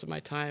most of my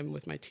time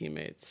with my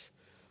teammates,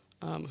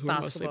 who were mostly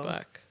Basketball.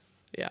 Black.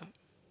 Yeah.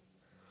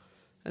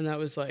 And that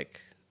was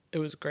like, it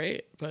was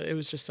great, but it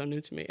was just so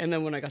new to me. And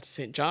then when I got to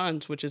St.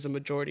 John's, which is a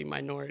majority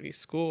minority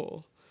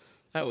school,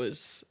 that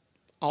was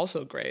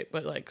also great,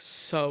 but like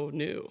so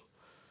new.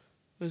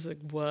 It was like,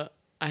 what?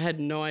 I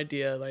had no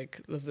idea like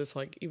of this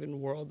like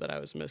even world that I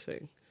was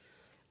missing.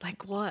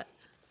 Like what?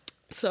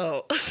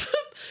 So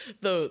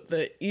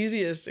the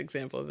easiest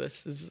example of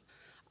this is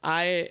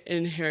I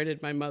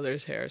inherited my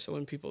mother's hair. So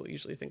when people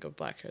usually think of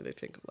Black hair, they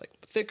think of like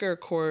thicker,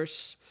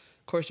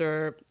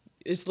 coarser.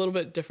 It's a little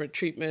bit different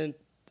treatment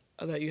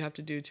that you have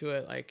to do to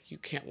it. Like you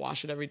can't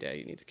wash it every day.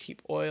 You need to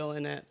keep oil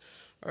in it,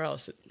 or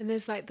else it. And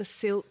there's like the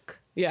silk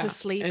Yeah, to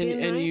sleep and,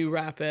 in, and right? you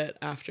wrap it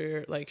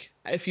after. Like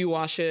if you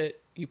wash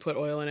it, you put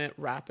oil in it,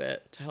 wrap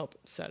it to help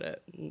set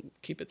it and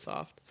keep it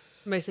soft.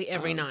 Mostly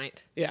every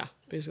night. Yeah,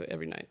 basically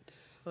every night.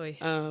 Oy.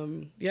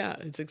 Yeah,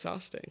 it's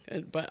exhausting.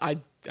 But I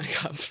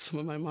got some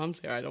of my mom's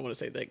hair. I don't want to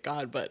say thank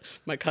God, but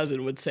my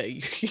cousin would say,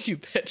 "You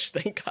bitch,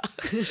 thank God."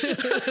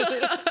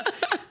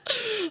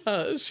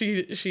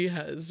 She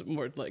has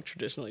more like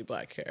traditionally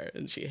Black hair,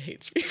 and she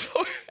hates me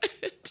for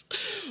it.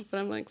 But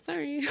I'm like,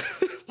 sorry,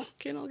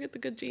 can't all get the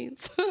good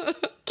genes.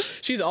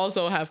 She's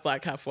also half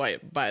Black, half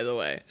white, by the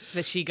way.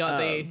 But she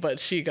got But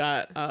she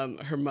got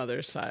her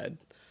mother's side.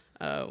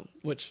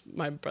 Which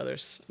my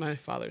father's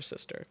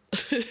sister,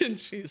 and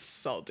she's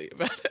salty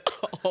about it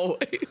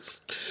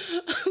always.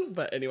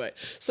 But anyway,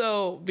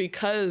 so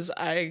because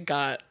I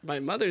got my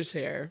mother's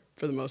hair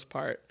for the most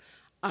part,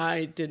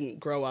 I didn't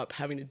grow up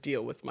having to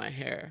deal with my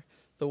hair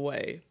the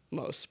way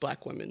most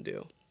Black women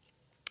do.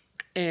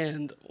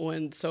 And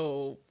one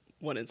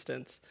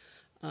instance,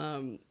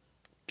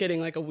 getting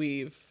like a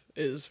weave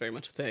is very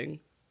much a thing.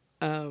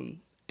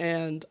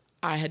 And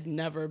I had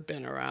never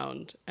been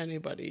around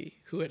anybody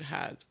who had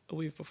had a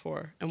weave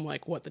before, and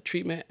like what the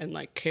treatment and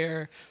like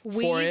care for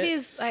Weave it.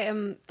 is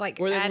like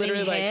Where they adding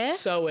literally hair. like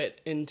sew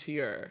it into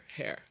your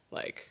hair,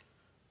 like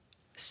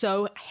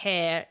Sew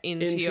hair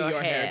into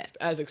your hair.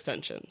 as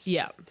extensions.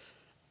 Yeah.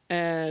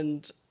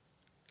 And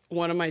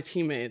one of my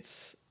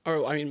teammates,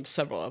 or I mean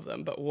several of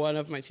them, but one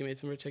of my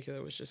teammates in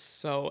particular was just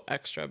so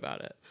extra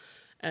about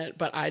it.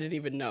 But I didn't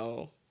even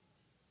know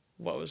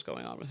what was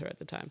going on with her at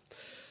the time.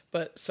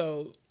 But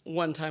so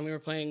one time we were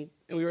playing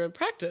and we were in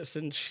practice,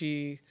 and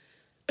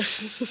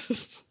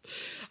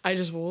I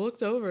just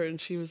looked over and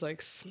she was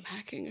like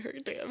smacking her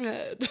damn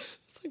head.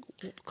 It's like,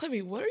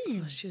 Clemmie, what are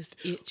you? She was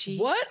itchy.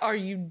 What are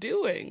you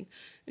doing?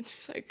 And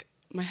she's like,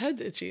 my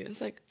head's itchy. And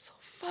it's like, so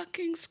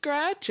fucking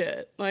scratch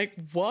it. Like,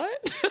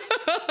 what?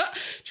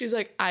 She's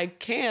like, I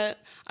can't.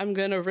 I'm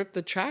going to rip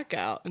the track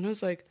out. And I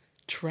was like,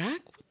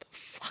 track? What the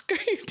fuck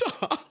are you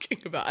talking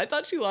about? I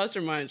thought she lost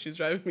her mind. She was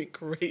driving me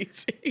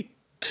crazy.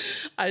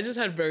 I just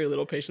had very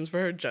little patience for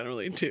her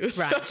generally, too.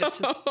 Right,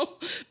 So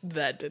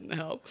that didn't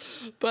help.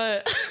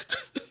 But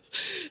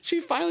she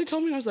finally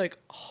told me, and I was like,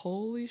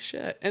 holy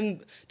shit.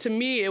 And to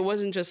me, it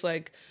wasn't just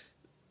like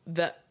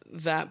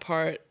that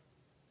part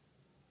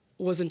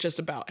wasn't just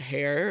about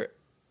hair.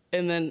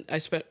 And then I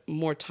spent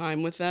more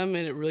time with them,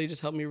 and it really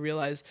just helped me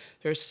realize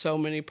there's so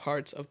many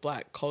parts of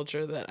Black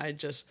culture that I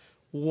just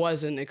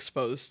wasn't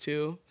exposed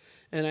to.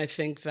 And I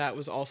think that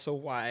was also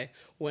why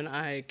when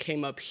I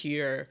came up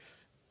here,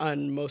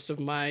 and most of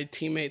my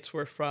teammates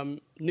were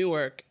from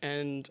Newark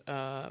and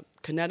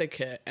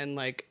Connecticut and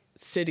like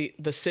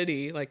the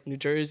city, like New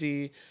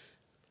Jersey,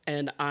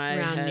 and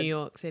Around New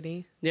York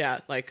City. Yeah,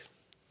 like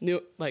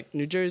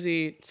New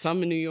Jersey,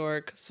 some in New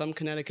York, some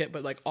Connecticut,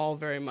 but like all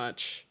very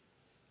much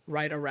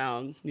right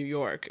around New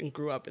York, and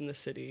grew up in the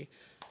city.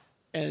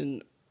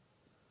 And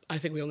I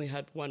think we only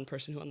had one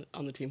person who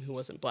on the team who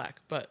wasn't Black.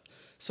 But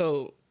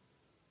so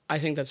I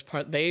think that's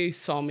they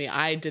saw me.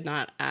 I did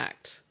not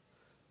act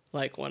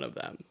like one of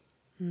them.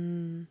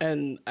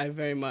 And I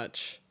very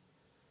much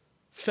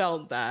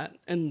felt that,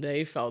 and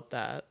they felt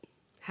that.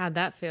 How'd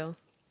that feel?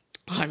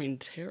 I mean,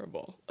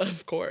 terrible,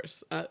 of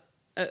course.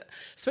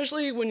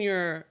 Especially when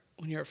you're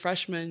a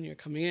freshman, you're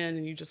coming in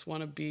and you just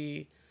want to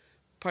be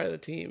part of the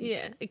team.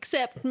 Yeah,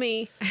 accept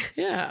me.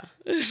 Yeah,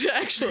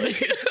 actually.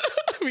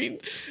 I mean,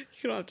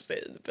 you don't have to say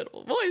it in a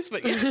pitiful voice,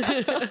 but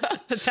yeah.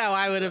 That's how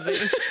I would have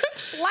been.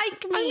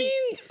 Like me. I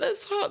mean,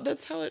 that's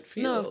how it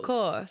feels. No, of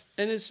course.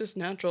 And it's just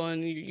natural,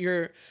 and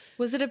you're.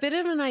 Was it a bit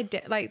of an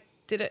idea? Like,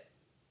 did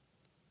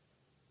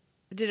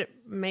it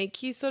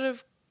make you sort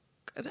of?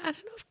 I don't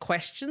know if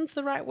question's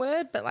the right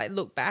word, but like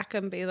look back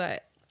and be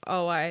like,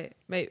 oh, I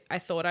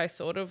thought I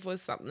sort of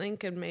was something,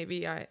 and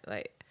maybe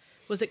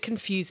was it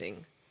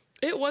confusing?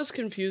 It was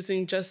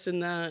confusing, just in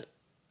that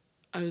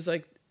I was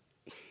like,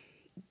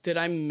 did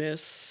I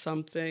miss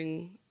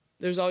something?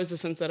 There's always a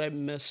sense that I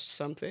missed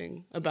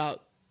something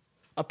about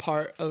a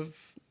part of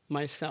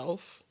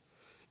myself,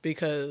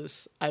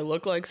 because I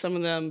look like some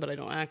of them, but I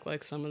don't act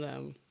like some of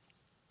them.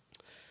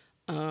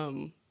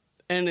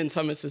 And in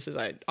some instances,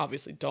 I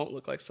obviously don't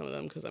look like some of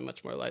them because I'm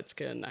much more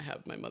light-skinned. I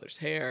have my mother's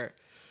hair.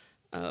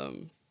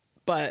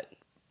 But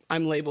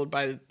I'm labeled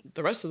by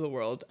the rest of the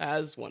world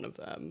as one of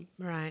them.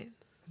 Right.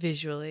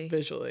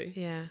 Visually.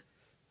 Yeah.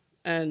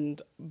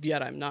 And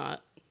yet I'm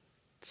not.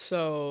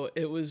 So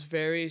it was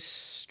very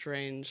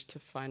strange to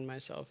find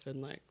myself in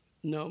like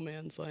no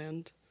man's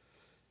land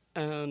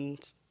and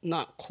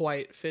not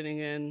quite fitting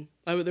in.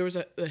 There was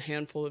a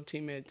handful of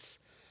teammates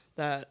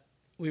that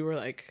we were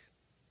like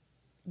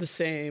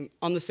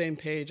on the same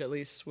page, at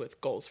least with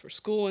goals for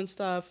school and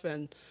stuff,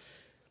 and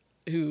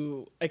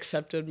who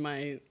accepted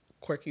my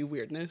quirky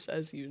weirdness,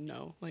 as you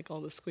know, like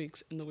all the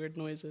squeaks and the weird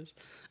noises.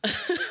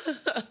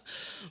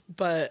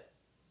 But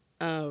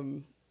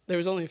there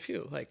was only a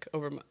few, like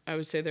I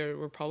would say there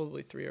were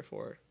probably 3 or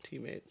 4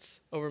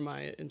 teammates over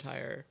my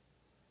entire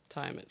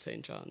time at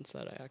St. John's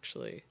that I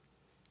actually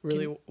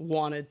really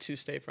wanted to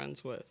stay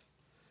friends with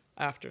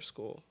after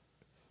school,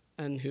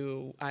 and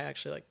who I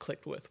actually like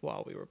clicked with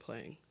while we were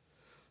playing.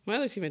 My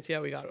other teammates,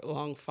 yeah, we got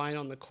along fine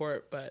on the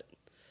court, but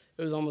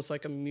it was almost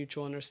like a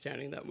mutual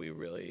understanding that we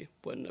really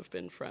wouldn't have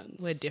been friends.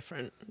 We're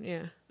different,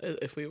 yeah.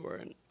 If we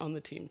weren't on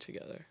the team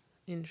together.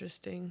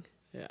 Interesting.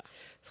 Yeah.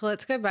 So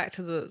let's go back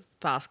to the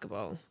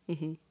basketball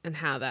and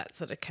how that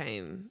sort of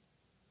came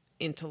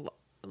into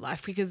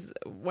life, because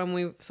when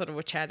we sort of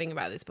were chatting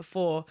about this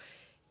before,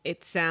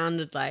 it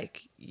sounded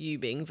like you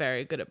being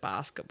very good at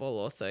basketball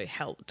also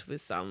helped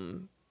with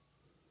some.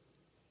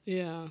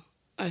 Yeah.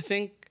 I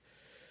think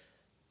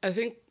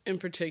in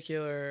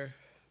particular,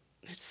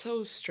 it's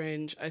so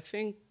strange. I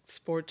think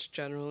sports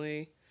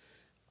generally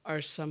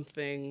are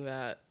something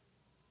that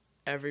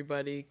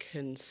everybody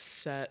can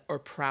set, or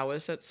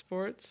prowess at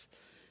sports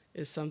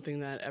is something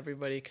that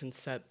everybody can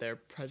set their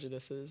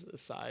prejudices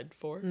aside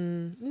for.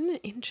 Isn't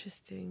it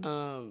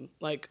interesting?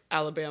 Like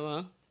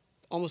Alabama,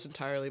 almost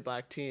entirely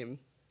Black team,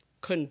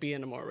 couldn't be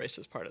in a more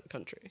racist part of the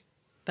country.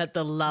 But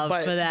the love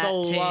for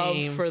that team.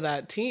 Love for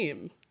that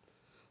team.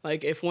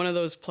 Like if one of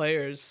those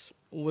players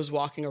was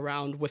walking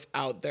around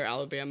without their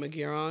Alabama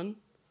gear on,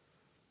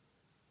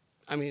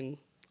 I mean,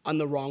 on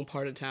the wrong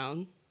part of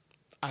town,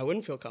 I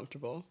wouldn't feel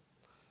comfortable.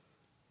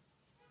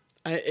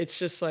 It's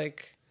just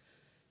like,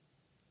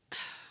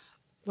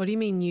 What do you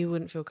mean you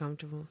wouldn't feel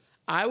comfortable?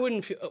 I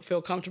wouldn't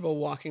feel comfortable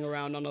walking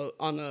around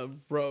on a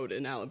road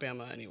in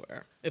Alabama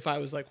anywhere if I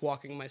was like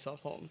walking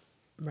myself home.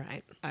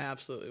 Right. I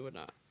absolutely would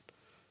not.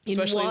 In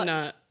Especially what-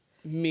 not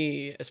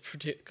me, as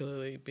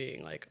particularly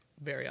being like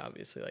very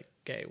obviously like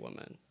gay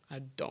woman. I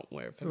don't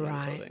wear feminine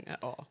Right. clothing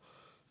at all.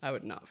 I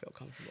would not feel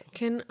comfortable.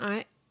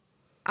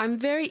 I'm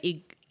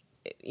very,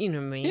 you know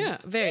me, Yeah,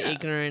 very yeah.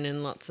 ignorant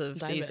in lots of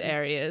Dive these in.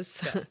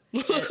 areas.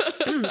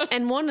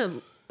 And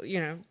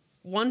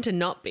want to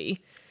not be.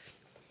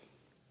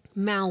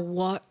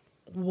 Mal,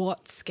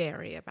 what's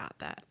scary about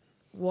that?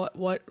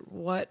 What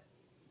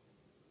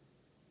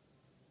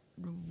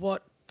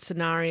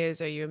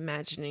scenarios are you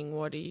imagining?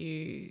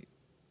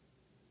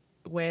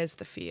 Where's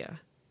the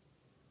fear?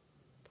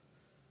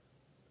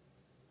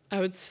 I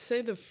would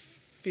say the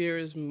fear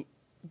is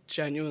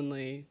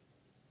genuinely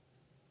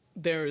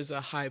there is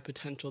a high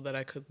potential that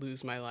I could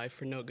lose my life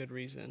for no good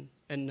reason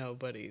and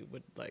nobody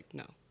would like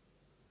know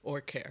or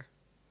care.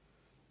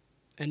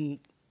 And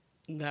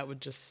that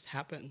would just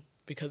happen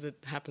because it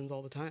happens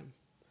all the time.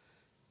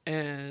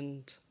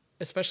 And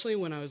especially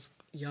when I was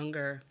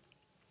younger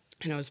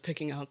and I was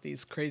picking out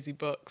these crazy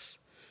books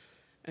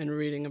and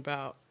reading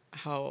about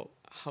how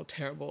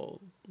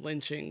terrible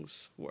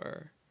lynchings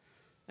were.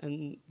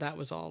 And that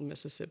was all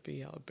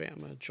Mississippi,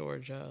 Alabama,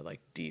 Georgia,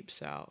 like deep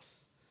South.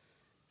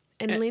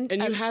 And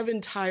you have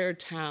entire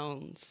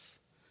towns,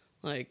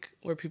 like,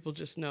 where people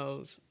just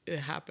know it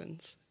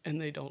happens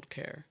and they don't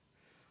care.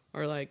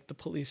 Or, like, the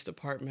police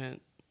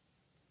department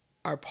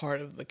are part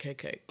of the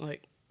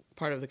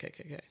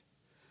KKK.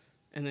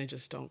 And they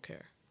just don't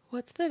care.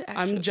 What's the actual...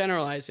 I'm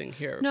generalizing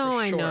here No, for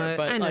I sure. know,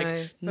 But, I know.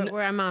 like, But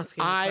where I'm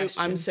asking a I'm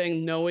question.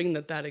 saying knowing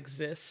that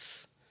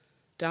exists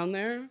down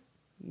there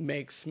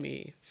makes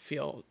me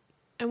feel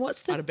And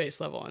what's at the a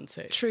base level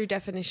unsafe. true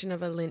definition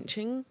of a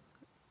lynching?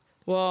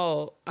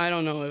 Well, I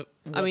don't know.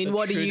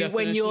 What do you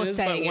when you're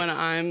saying But when it?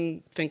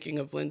 I'm thinking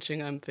of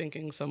lynching, I'm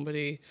thinking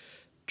somebody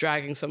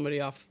dragging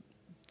somebody off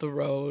the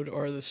road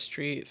or the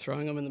street,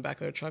 throwing them in the back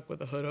of their truck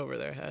with a hood over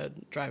their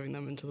head, driving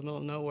them into the middle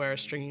of nowhere,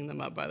 stringing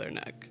them up by their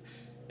neck,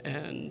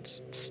 and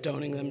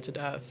stoning them to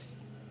death,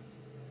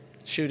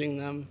 shooting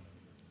them,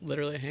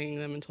 literally hanging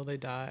them until they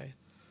die.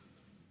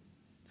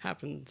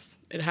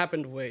 It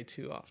happened way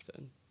too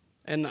often.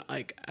 And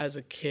like as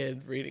a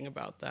kid reading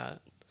about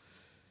that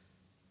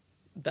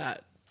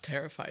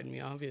terrified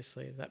me,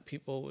 obviously, that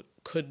people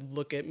could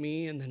look at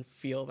me and then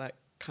feel that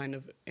kind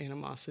of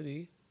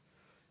animosity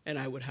and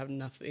I would have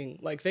nothing,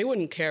 like they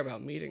wouldn't care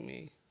about meeting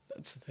me.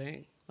 That's the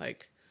thing.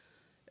 Like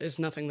there's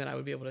nothing that I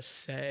would be able to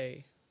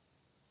say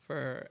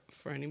for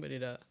anybody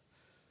to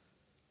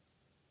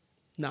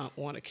not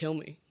want to kill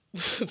me.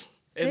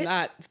 And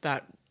that's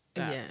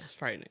Yeah.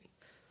 frightening.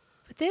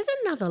 But there's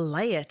another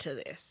layer to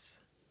this.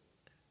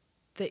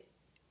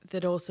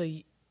 That also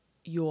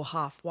you're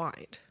half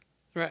white.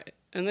 Right.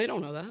 And they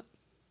don't know that.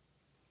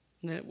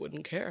 And they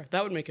wouldn't care.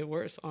 That would make it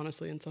worse,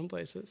 honestly, in some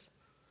places.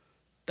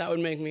 That would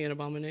make me an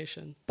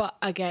abomination. But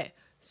okay,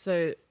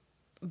 so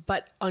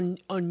but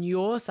on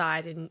your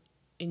side in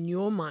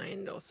your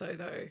mind also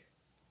though,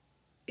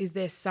 is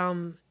there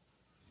some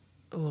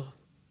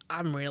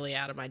I'm really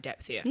out of my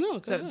depth here. No,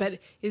 go ahead. But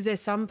is there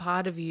some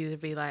part of you to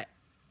be like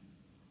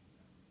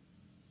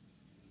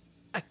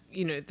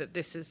that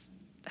this is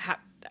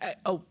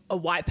a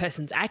white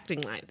person's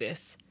acting like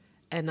this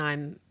and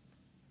I'm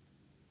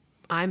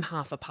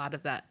half a part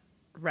of that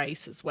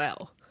race as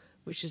well,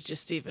 which is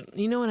just even,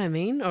 you know what I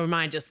mean? Or am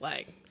I just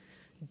like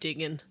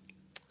digging?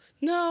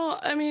 No,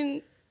 I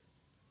mean,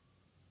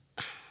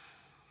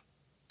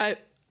 I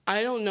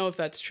don't know if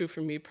that's true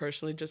for me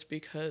personally, just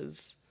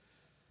because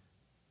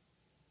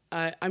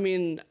I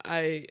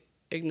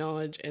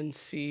acknowledge and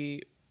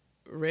see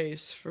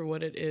race for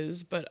what it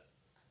is, but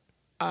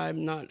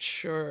I'm not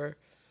sure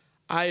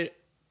I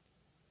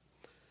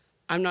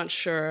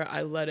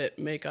let it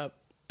make up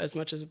as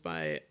much as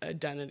my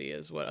identity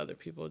as what other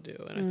people do.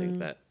 And I think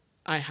that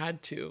I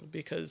had to,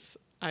 because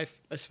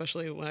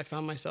especially when I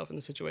found myself in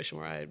a situation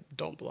where I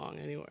don't belong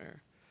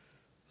anywhere,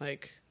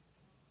 like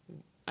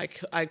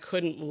I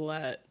couldn't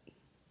let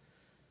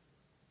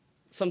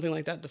something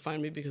like that define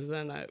me, because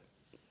then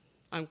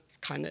I'm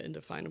kind of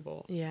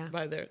indefinable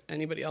by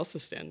anybody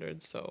else's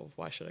standards. So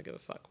why should I give a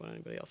fuck what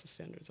anybody else's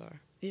standards are?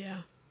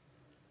 Yeah.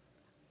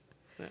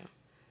 Yeah.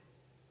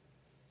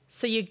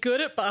 So you're good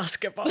at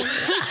basketball.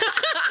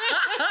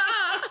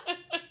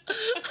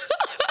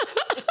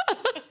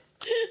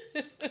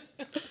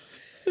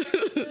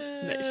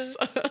 Nice.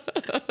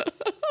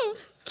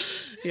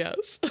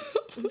 Yes.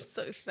 I'm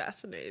so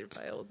fascinated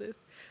by all this.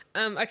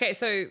 Okay,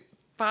 so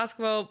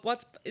basketball.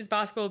 Is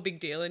basketball a big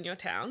deal in your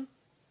town?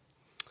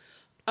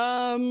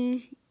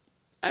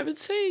 I would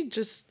say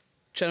just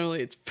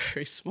generally it's a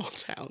very small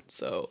town.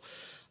 So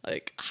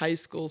like high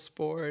school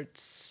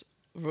sports,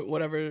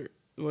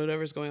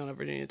 whatever's going on at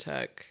Virginia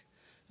Tech,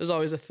 was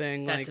always a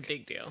thing. That's like, a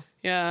big deal.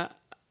 Yeah,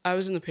 I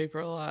was in the paper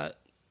a lot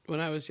when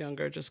I was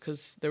younger just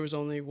because there was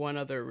only one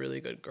other really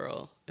good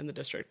girl in the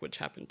district, which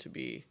happened to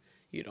be,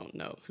 you don't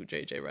know who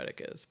JJ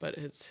Redick is, but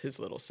it's his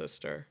little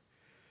sister.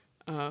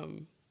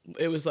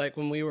 It was like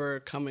when we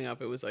were coming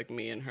up, it was like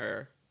me and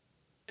her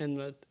in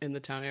the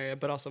town area,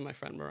 but also my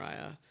friend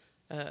Mariah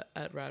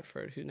at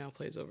Radford, who now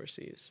plays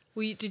overseas.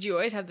 Did you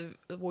always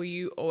were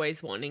you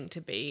always wanting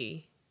to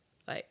be,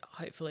 like,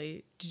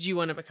 hopefully, did you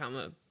want to become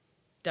a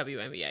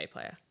WNBA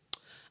player?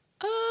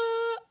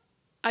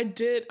 I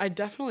did. I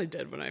definitely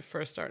did when I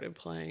first started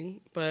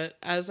playing. But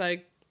as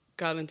I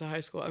got into high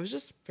school, I was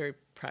just very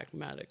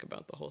pragmatic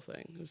about the whole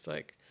thing. It's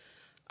like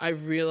I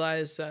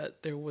realized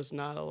that there was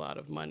not a lot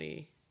of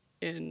money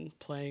in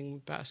playing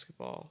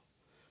basketball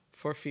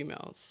for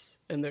females,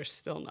 and there's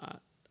still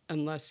not,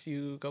 unless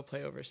you go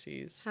play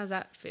overseas. How's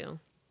that feel?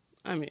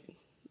 I mean,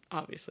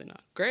 obviously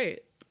not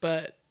great,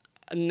 but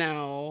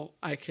now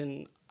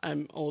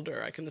I'm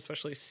older. I can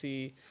especially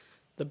see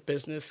the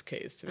business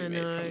case to be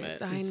made from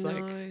it. It's I know.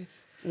 like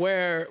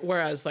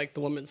whereas like the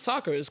women's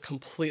soccer is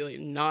completely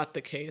not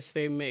the case.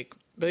 They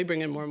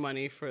bring in more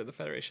money for the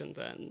federation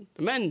than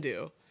the men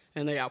do,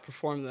 and they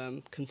outperform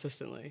them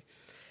consistently.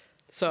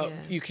 So Yeah.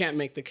 you can't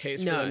make the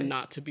case for No. them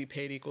not to be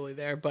paid equally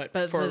there. But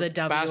for the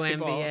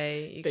basketball,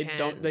 WNBA, you they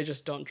can. They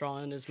just don't draw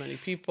in as many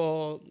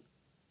people.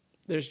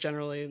 There's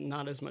generally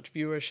not as much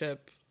viewership.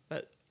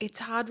 But It's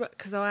hard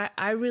because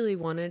I really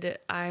wanted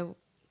it.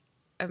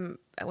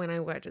 When I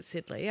worked at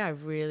Sidley, I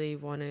really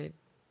wanted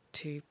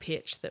to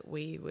pitch that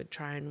we would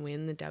try and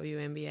win the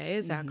WNBA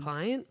as our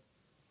client,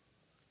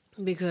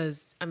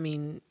 because I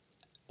mean,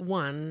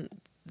 one,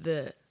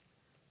 the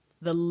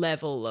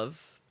level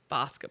of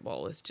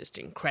basketball is just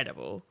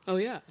incredible, oh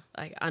yeah,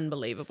 like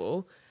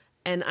unbelievable,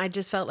 and I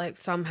just felt like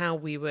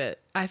somehow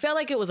I felt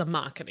like it was a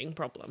marketing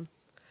problem.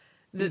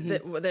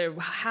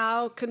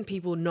 How can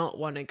people not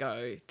want to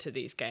go to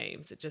these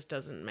games? It just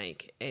doesn't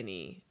make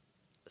any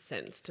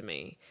sense to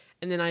me.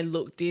 And then I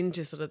looked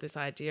into sort of this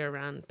idea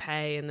around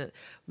pay, and that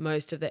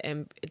most of the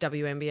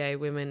WNBA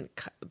women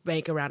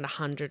make around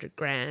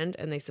 $100,000,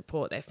 and they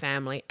support their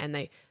family,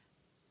 and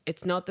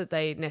it's not that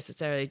they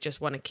necessarily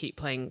just want to keep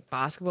playing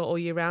basketball all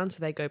year round, so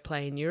they go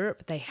play in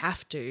Europe. They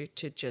have to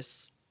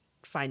just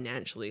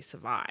financially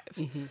survive.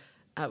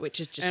 Which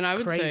is just and I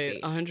would crazy.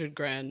 say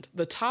 $100,000.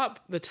 The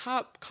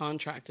top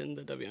contract in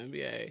the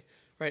WNBA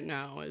right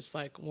now is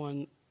like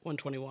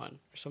 121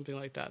 or something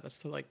like that.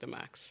 That's like the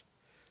max.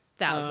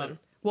 1,000.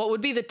 What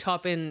would be the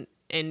top in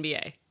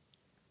NBA?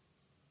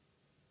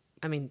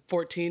 I mean,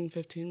 14,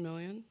 15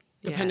 million,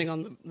 depending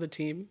on the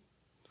team.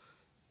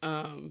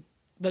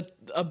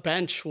 A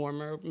bench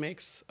warmer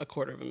makes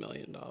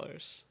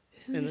 $250,000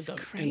 in the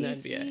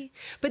NBA.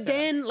 But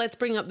then let's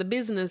bring up the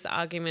business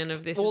argument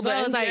of this as well. the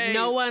It's like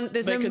NBA,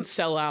 there's they no could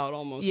sell out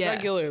almost Yeah.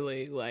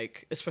 regularly,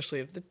 like especially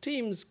if the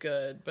team's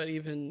good. But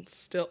even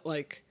still,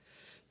 like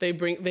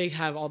they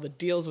have all the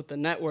deals with the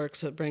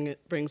networks that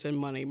brings in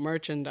money,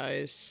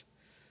 merchandise,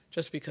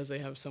 just because they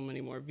have so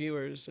many more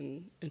viewers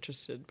and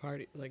interested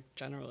party. Like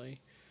generally,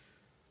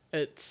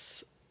 I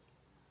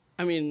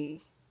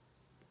mean,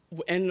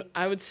 and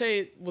I would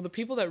say, well, the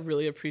people that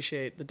really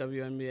appreciate the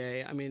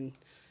WNBA, I mean,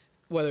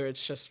 whether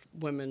it's just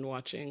women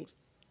watching,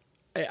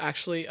 I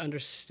actually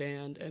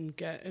understand and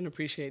get and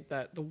appreciate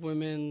that the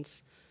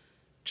women's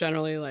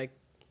generally, like,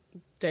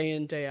 day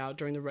in, day out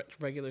during the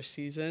regular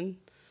season,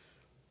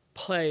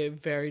 play a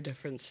very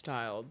different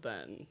style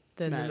than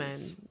the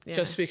men's. men. Yeah.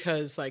 Just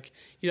because, like,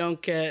 you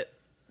don't get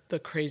the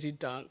crazy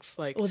dunks.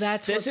 Like, Well,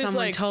 that's what this is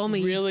someone like told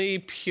me. really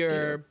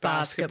pure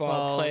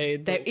basketball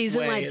played. There isn't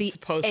way like it's the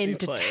supposed to be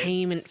played.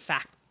 entertainment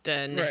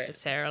factor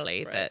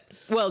necessarily. Right. That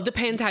it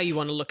depends how you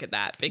want to look at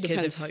that, because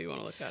Depends if how you want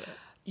to look at it.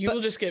 You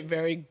will just get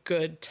very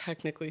good,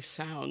 technically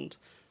sound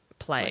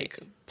play.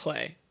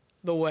 play.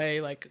 The way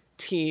like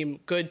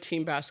good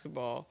team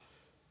basketball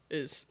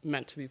is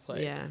meant to be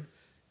played. Yeah.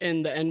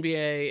 In the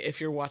NBA, if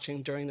you're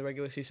watching during the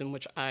regular season,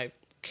 which I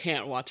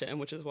can't watch it, and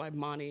which is why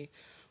Monty,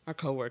 our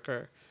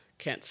coworker,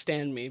 can't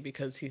stand me,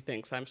 because he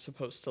thinks I'm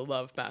supposed to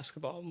love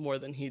basketball more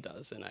than he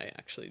does, and I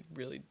actually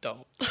really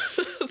don't.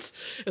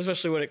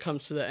 Especially when it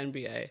comes to the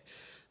NBA.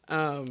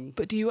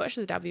 But do you watch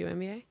the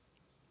WNBA?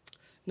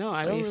 No,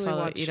 I Oh, don't you really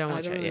follow it. watch. You don't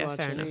watch I don't it. really Yeah, watch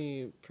fair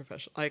any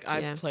professional. Like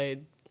I've Yeah.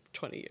 played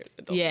 20 years.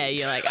 I don't Yeah, need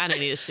you're like, I don't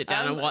need to sit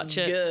down and I'm watch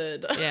it.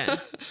 Good. Yeah.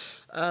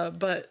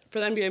 But for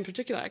the NBA in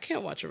particular, I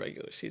can't watch a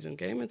regular season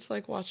game. It's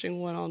like watching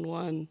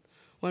 1-on-1,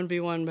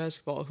 1v1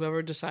 basketball.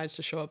 Whoever decides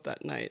to show up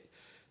that night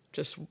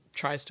just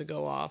tries to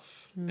go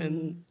off,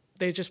 and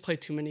they just play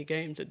too many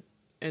games.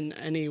 And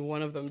any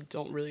one of them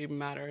don't really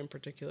matter in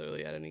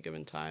particularly at any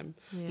given time,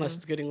 unless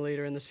it's getting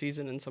later in the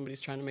season and somebody's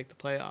trying to make the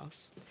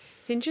playoffs.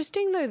 It's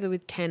interesting though that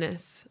with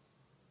tennis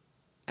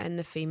and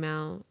the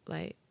female,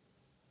 like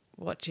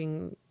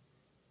watching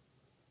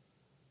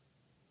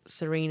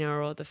Serena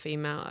or the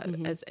female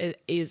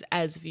is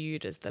as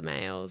viewed as the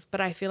males,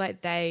 but I feel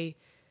like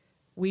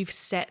we've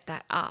set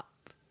that up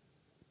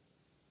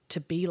to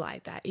be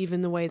like that.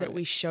 Even the way that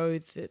we show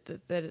that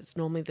it's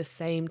normally the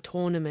same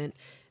tournament,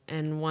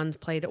 and one's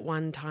played at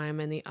one time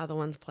and the other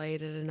one's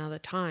played at another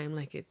time.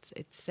 Like it's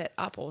set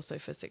up also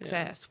for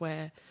success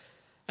where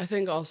I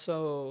think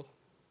also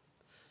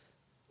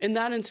in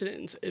that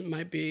incident, it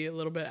might be a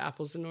little bit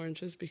apples and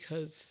oranges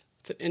because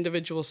it's an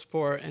individual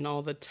sport and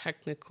all the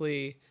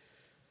technical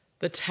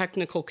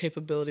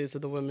capabilities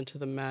of the women to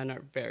the men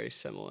are very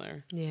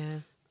similar. yeah.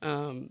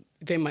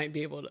 They might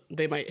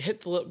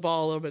hit the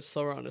ball a little bit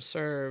slower on a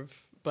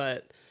serve,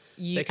 but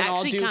You they can all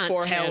actually do can't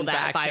forehand, tell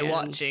that by backhand.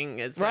 watching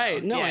as well.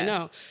 Right. No, I Yeah.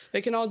 know.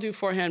 They can all do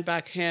forehand,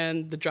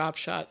 backhand, the drop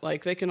shot.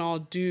 Like they can all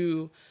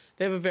do.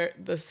 They have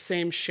the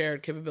same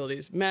shared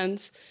capabilities.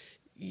 Men's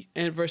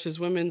and versus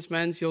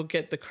men's, you'll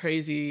get the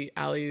crazy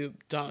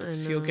alley-oop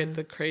dunks. You'll get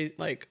the crazy,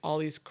 like all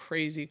these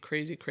crazy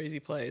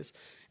plays.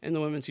 And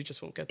the women's, you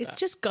just won't get that. It's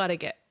just got to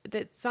get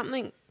that's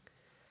something.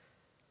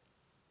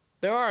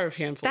 There are a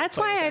handful That's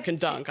of players why that can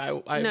dunk. I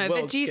no,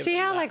 will but do you give see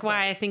them how that, like but-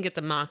 why I think it's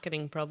a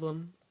marketing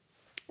problem?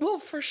 Well,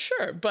 for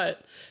sure.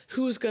 But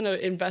who's going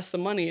to invest the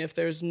money if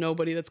there's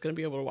nobody that's going to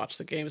be able to watch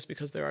the games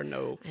because there are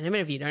no... I know,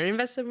 but if you don't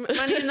invest the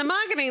money in the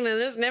marketing, then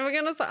it's never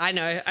going to... I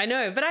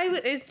know. But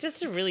it's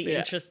just a really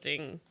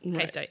interesting case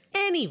Right. study.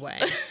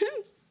 Anyway.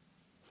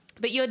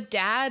 But your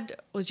dad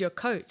was your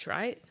coach,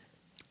 right?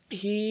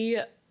 He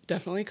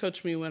definitely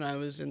coached me when I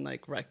was in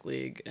like rec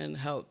league and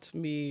helped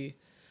me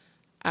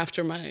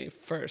after my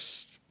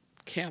first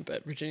camp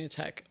at Virginia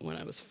Tech when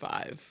I was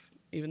 5,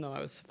 even though I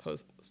was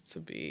supposed to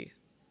be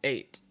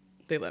 8.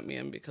 They let me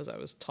in because I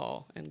was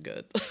tall and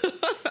good.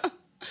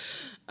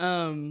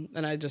 And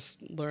I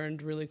just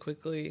learned really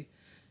quickly.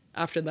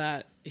 After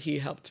that, he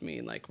helped me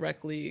in like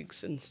rec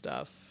leagues and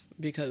stuff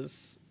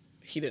because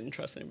he didn't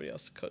trust anybody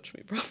else to coach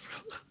me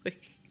properly.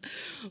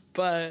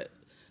 But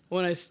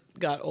when I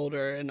got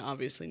older and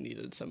obviously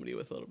needed somebody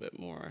with a little bit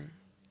more...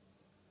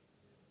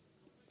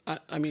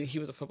 I mean, he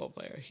was a football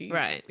player. He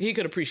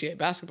could appreciate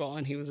basketball,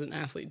 and he was an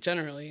athlete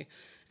generally,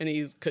 and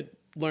he could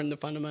learn the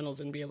fundamentals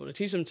and be able to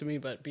teach them to me.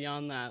 But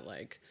beyond that,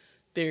 like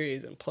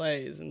theories and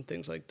plays and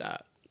things like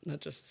that,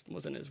 that just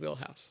wasn't his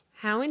wheelhouse.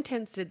 How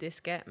intense did this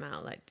get,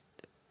 Mal? Like,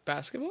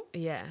 Basketball?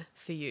 yeah,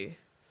 for you.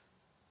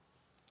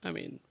 I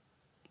mean,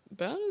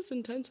 about as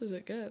intense as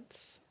it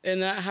gets.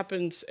 And that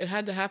happens, it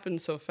had to happen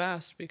so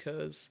fast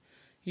because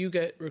you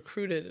get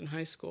recruited in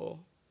high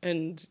school,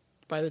 and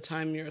by the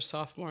time you're a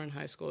sophomore in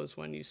high school is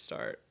when you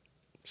start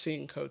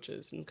seeing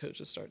coaches and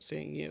coaches start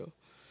seeing you.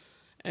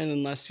 And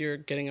unless you're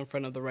getting in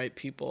front of the right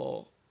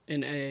people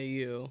in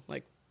AAU,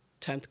 like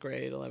 10th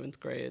grade, 11th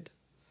grade,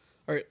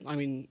 or I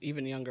mean,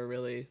 even younger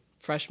really,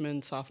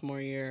 freshman, sophomore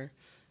year,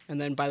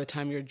 and then by the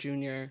time you're a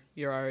junior,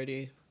 you're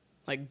already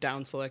like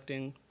down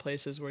selecting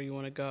places where you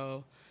want to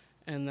go.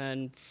 And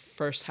then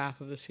first half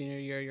of the senior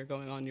year, you're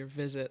going on your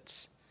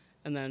visits,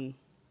 and then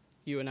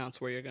you announce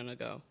where you're going to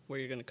go, where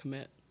you're going to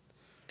commit.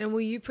 And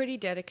were you pretty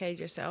dedicated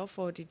yourself,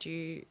 or did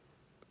you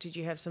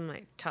have some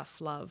like tough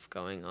love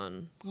going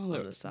on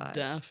the side?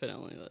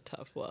 Definitely the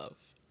tough love.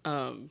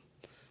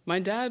 My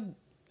dad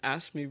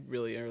asked me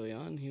really early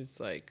on. He was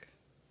like,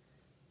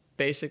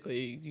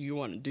 basically, you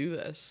want to do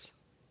this?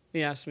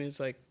 He asked me, he's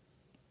like,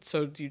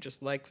 so do you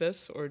just like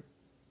this, or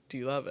do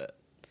you love it?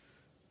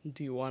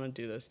 Do you want to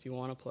do this? Do you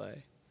want to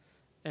play?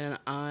 And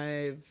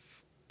I've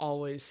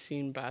always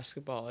seen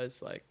basketball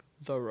as like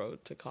the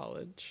road to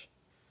college.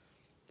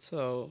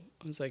 So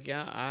I was like,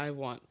 yeah, I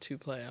want to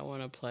play. I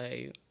want to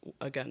play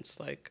against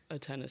like a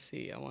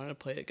Tennessee. I want to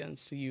play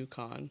against the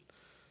UConn.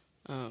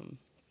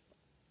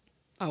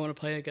 I want to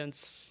play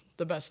against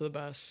the best of the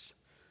best.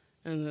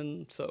 And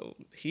then so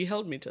he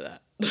held me to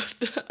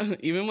that.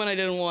 Even when I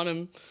didn't want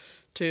him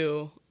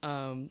to,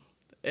 and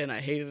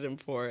I hated him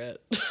for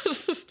it.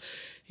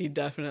 He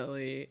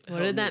definitely What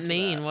did that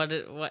mean?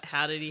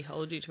 How did he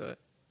hold you to it?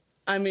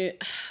 I mean,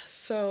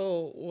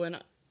 so when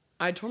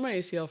I tore my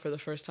ACL for the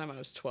first time, I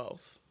was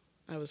 12.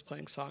 I was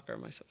playing soccer.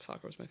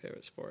 Soccer was my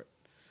favorite sport.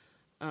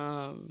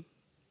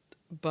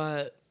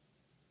 But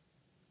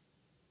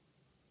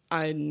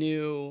I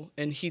knew,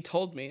 and he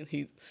told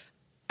me,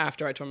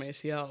 after I tore my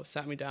ACL,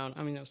 sat me down.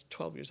 I mean, I was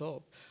 12 years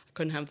old. I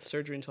couldn't have the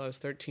surgery until I was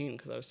 13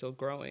 because I was still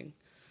growing.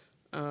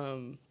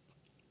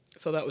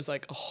 So that was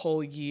like a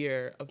whole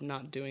year of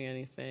not doing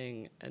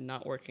anything and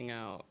not working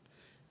out.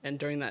 And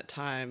during that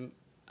time,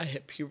 I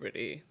hit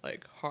puberty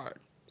like hard.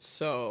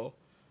 So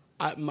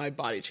my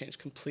body changed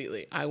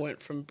completely. I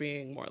went from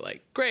being more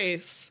like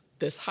Grace,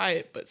 this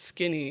height but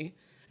skinny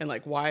and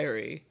like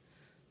wiry,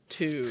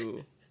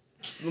 to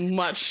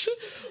much.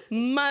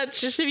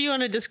 Just if you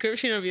want a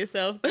description of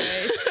yourself,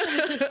 Grace.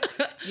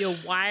 You're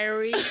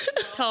wiry,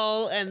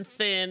 tall, and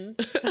thin.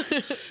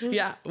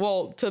 Yeah,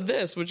 well, to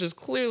this, which is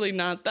clearly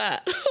not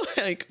that.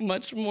 Like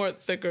much more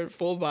thicker,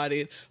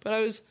 full-bodied. But I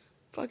was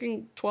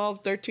fucking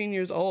 12, 13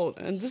 years old,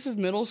 and this is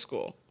middle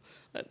school.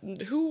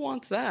 Who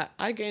wants that?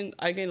 I gained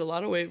a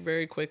lot of weight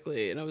very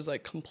quickly, and I was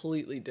like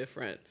completely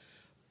different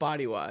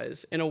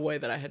body-wise in a way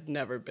that I had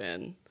never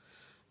been.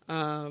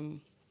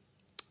 And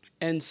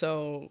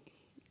so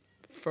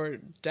for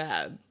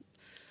Dad,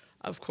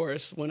 of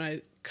course, when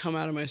I come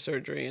out of my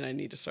surgery and I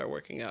need to start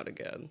working out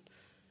again,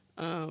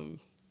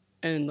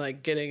 And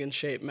like getting in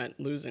shape meant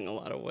losing a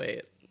lot of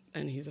weight.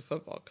 And he's a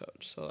football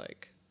coach. So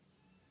like,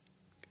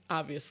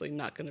 obviously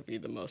not going to be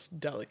the most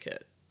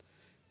delicate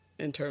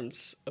in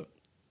terms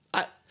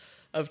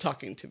of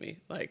talking to me.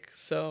 Like,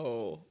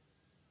 so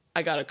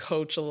I got to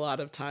coach a lot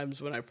of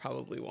times when I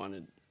probably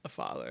wanted a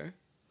father.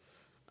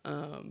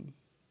 And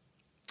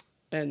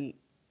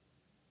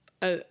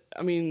I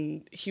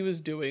mean, he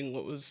was doing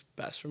what was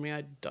best for me.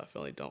 I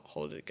definitely don't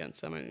hold it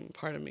against him. I mean,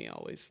 part of me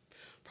always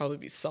probably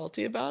be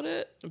salty about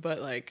it,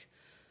 but like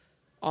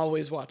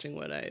always watching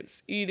what I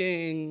was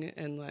eating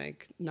and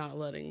like not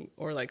letting,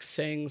 or like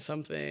saying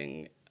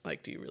something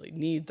like, do you really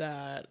need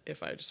that?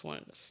 If I just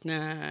wanted a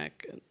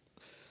snack, and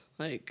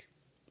like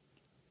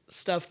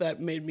stuff that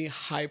made me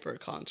hyper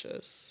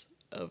conscious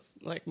of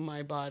like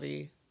my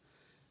body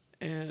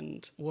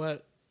and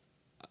what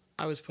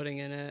I was putting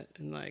in it.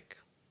 And like,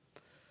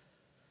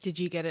 Did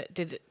you get it?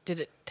 Did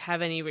it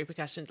have any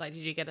repercussions? Like,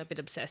 did you get a bit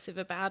obsessive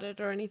about it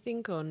or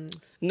anything? Or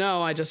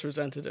no, I just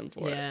resented him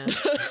for it.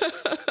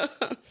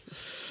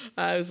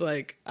 I was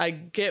like, I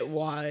get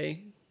why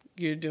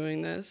you're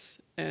doing this.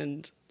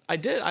 And I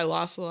did. I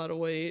lost a lot of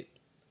weight.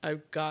 I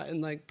got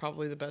in like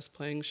probably the best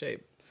playing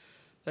shape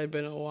that I'd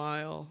been in a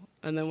while.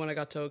 And then when I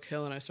got to Oak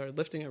Hill and I started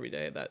lifting every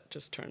day, that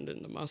just turned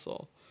into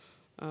muscle.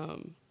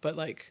 But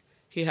like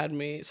he had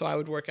me, so I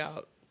would work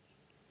out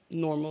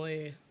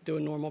normally, do a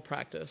normal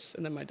practice,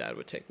 and then my dad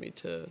would take me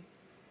to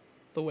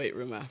the weight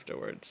room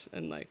afterwards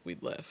and like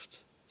we'd lift.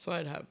 So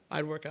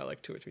I'd work out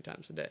like 2 or 3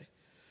 times a day,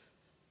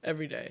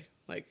 every day,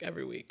 like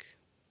every week,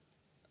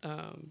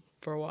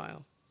 for a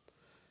while,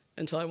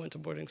 until I went to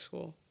boarding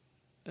school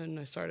and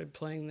I started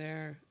playing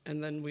there,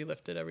 and then we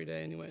lifted every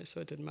day anyway, so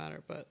it didn't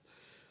matter. But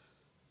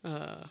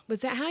was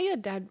that how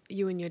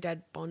you and your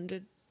dad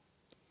bonded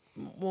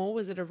more?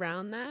 Was it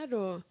around that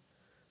or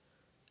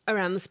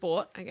around the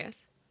sport, I guess?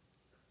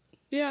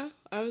 Yeah,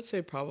 I would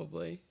say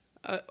probably.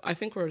 I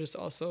think we're just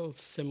also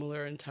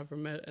similar in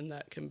temperament, and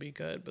that can be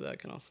good, but that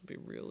can also be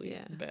really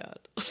bad.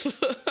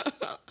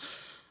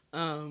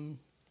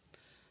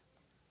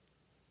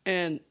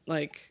 And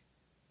like,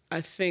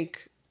 I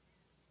think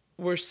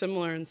we're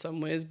similar in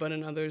some ways, but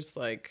in others,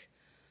 like,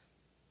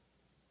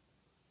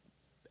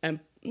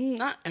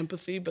 not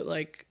empathy, but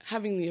like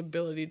having the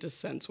ability to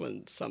sense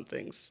when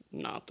something's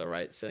not the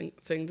right thing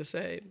to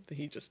say.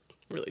 He just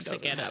really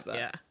doesn't have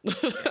that.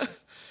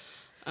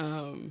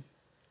 Yeah.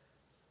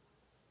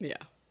 Yeah.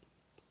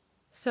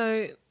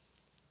 So,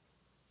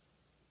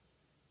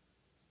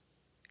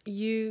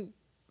 you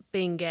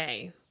being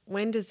gay,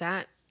 when does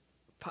that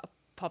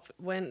pop?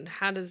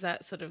 How does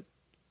that sort of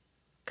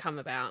come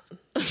about?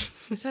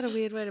 Is that a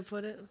weird way to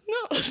put it?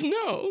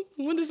 No.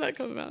 When does that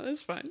come about?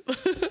 It's fine.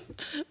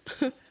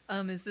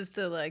 Is this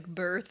the like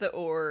birth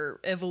or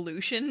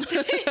evolution?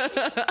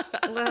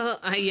 Well,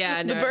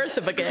 yeah, no. The birth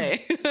of a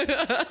gay.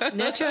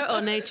 Nurture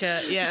or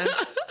nature? Yeah.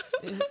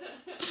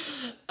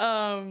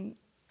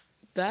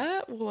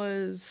 That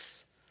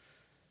was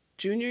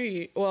junior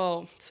year.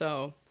 Well,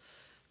 so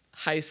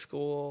high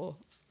school,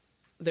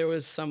 there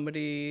was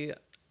somebody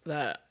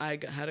that I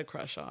had a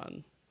crush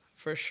on,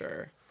 for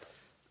sure.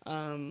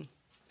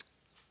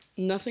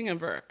 Nothing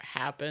ever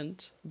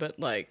happened, but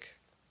like,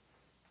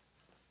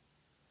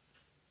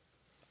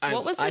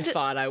 I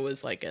thought I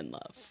was like in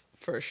love,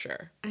 for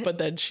sure. But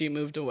then she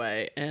moved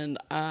away, and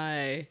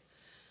I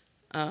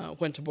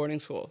went to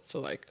boarding school, so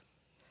like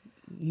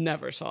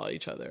never saw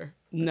each other,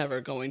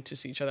 never going to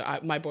see each other.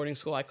 My boarding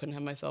school, I couldn't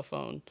have my cell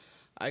phone,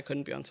 I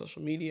couldn't be on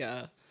social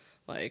media,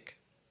 like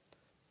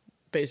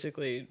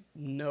basically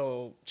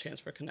no chance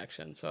for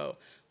connection. So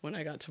when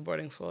I got to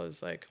boarding school, I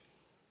was like,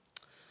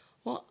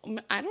 well,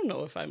 I don't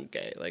know if I'm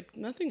gay. Like,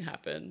 nothing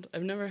happened.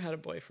 I've never had a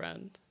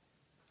boyfriend.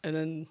 And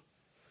then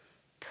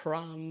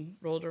prom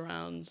rolled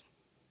around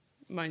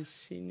my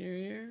senior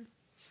year,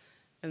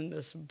 and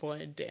this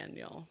boy,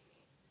 Daniel,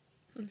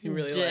 he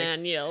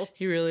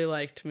really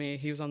liked me.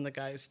 He was on the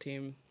guys'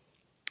 team.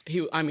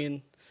 He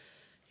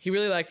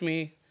really liked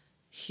me.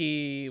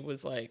 He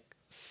was like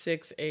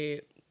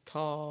 6'8",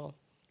 tall,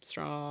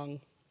 strong.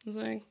 I was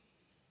like,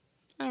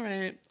 all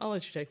right, I'll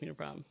let you take me to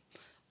prom.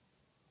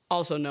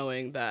 Also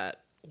knowing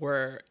that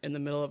we're in the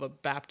middle of a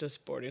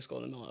Baptist boarding school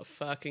in the middle of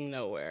fucking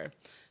nowhere.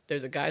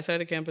 There's a guy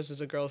side of campus,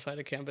 there's a girl side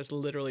of campus.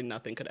 Literally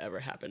nothing could ever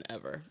happen,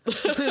 ever.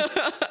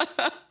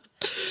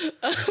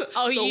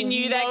 Oh, you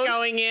knew that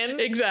going in?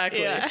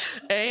 Exactly. Yeah.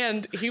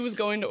 And he was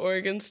going to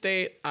Oregon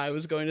State. I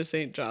was going to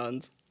St.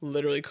 John's.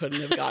 Literally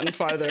couldn't have gotten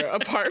farther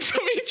apart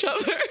from each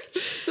other.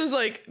 So it's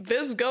like,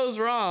 this goes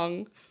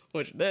wrong,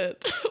 which it did.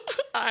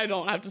 I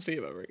don't have to see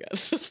him ever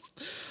again.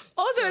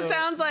 Also, it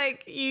sounds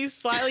like you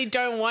slightly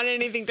don't want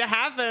anything to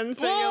happen.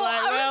 So you're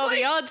like,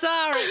 the odds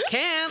are it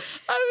can't.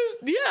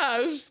 I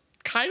was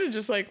kind of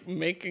just like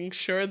making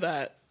sure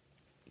that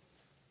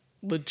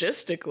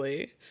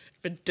logistically,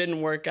 if it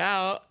didn't work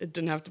out, it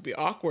didn't have to be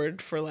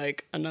awkward for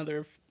like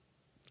another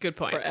good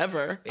point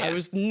forever. Yeah. I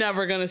was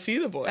never going to see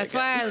the boy. That's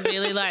again. why I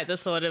really like the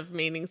thought of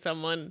meeting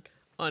someone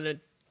on a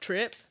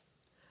trip.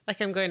 Like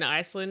I'm going to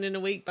Iceland in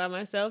a week by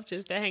myself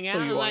just to hang out.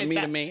 So you want like to meet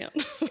that. a man?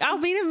 I'll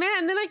meet a man,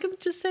 and then I can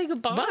just say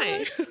goodbye.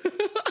 Bye.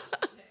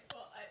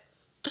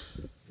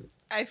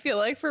 I feel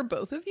like for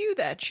both of you,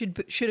 that should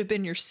have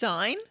been your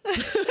sign.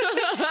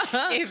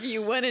 If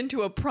you went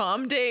into a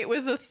prom date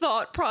with a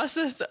thought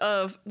process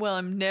of, well,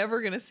 I'm never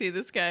going to see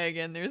this guy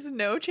again. There's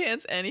no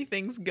chance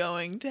anything's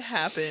going to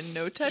happen.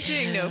 No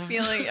touching, no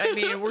feeling. I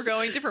mean, we're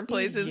going different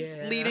places,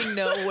 Yeah. leading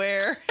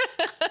nowhere.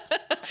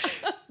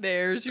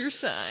 There's your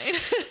sign.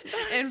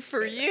 And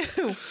for you,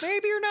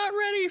 maybe you're not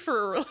ready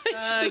for a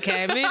relationship.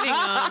 Okay, moving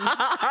on.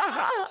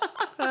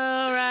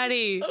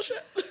 Alrighty.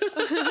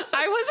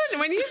 I wasn't,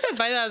 when you said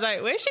both, I was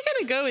like, where's she going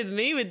to go with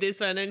me with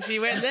this one? And she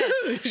went there.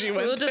 She So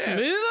went we'll just there.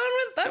 move on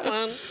with that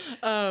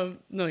one.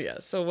 No, yeah.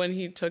 So when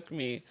he took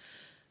me,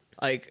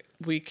 like,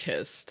 we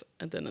kissed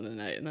at the end of the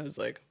night, and I was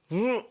like,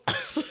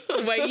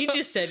 Wait, you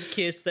just said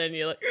kiss, then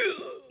you're like,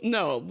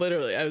 no,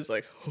 literally, I was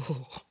like,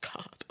 oh,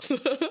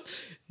 God,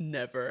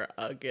 never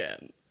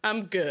again.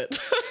 I'm good.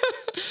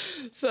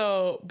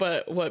 So,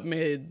 but what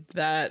made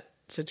that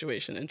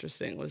situation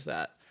interesting was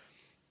that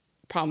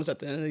prom was at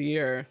the end of the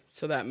year.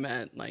 So that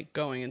meant like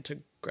going into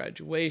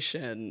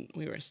graduation,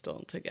 we were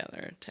still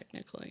together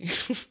technically,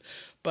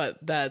 but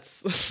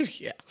that's,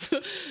 yeah.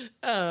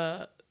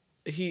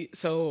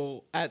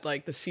 So at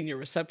like the senior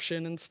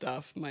reception and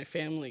stuff, my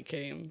family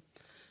came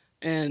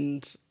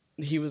and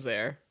he was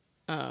there.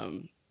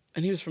 And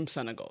he was from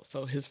Senegal,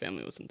 so his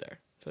family wasn't there.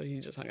 So he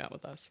just hung out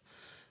with us.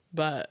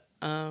 But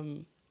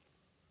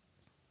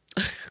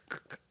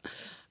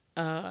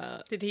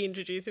did he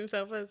introduce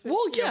himself as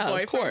well, your yeah,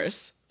 boyfriend? of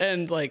course.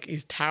 And like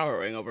he's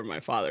towering over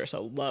my father,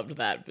 so loved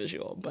that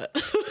visual. But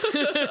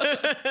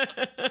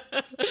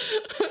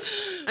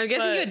I'm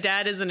guessing your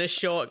dad isn't a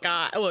short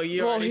guy. Well,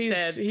 you already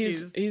said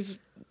he's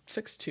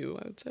 6'2",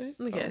 I would say,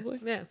 okay. probably.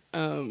 Yeah.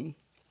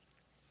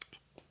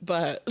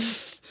 But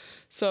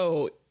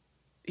so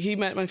he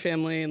met my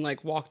family and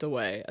like walked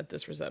away at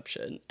this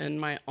reception, and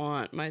my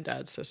aunt, my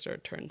dad's sister,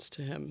 turns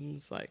to him and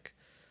is like,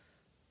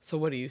 so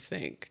what do you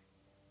think?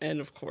 And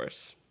of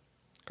course,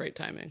 great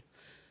timing.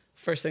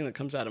 First thing that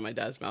comes out of my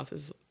dad's mouth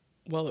is,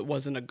 well, it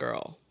wasn't a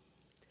girl.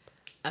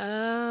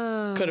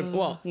 Oh. Could have,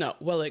 well, no,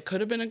 well, it could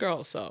have been a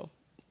girl, so.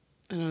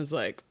 And I was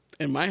like,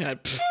 in my head,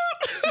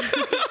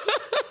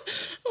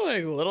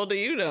 like, little do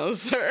you know,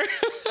 sir.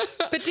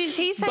 But did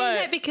he say But-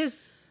 that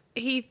because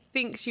he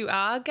thinks you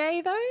are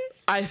gay, though?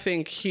 I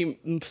think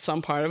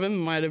some part of him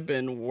might have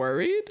been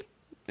worried.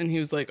 And he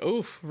was like,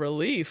 oof,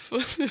 relief.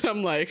 And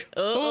I'm like,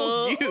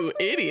 oh, you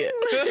idiot.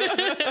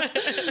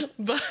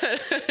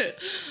 But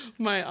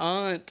my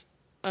aunt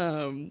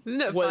Isn't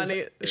it was,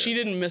 funny? she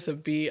didn't miss a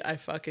beat. I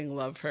fucking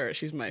love her.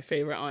 She's my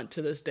favorite aunt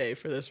to this day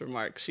for this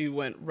remark. She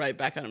went right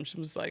back at him. She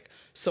was like,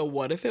 so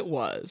what if it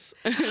was?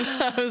 And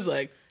I was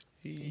like,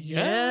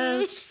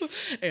 yes.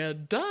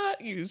 And Dot,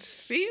 you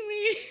see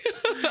me?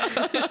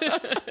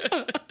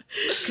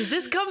 Because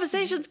this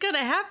conversation's going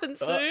to happen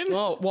soon.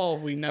 Well,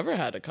 we never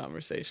had a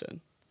conversation.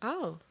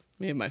 Oh.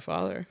 Me and my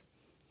father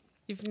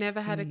You've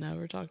never had a...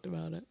 never talked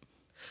about it.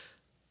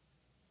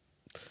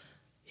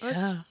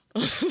 Yeah.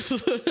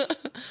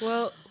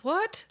 Well,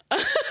 what?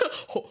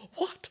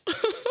 What?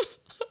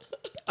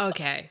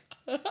 Okay.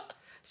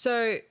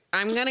 So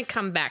I'm going to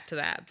come back to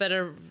that. But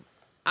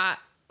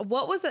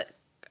what was it,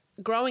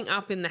 growing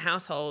up in the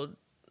household,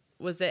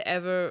 was there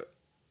ever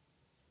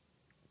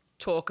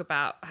talk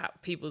about how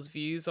people's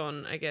views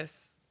on, I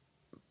guess,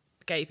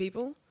 gay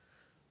people?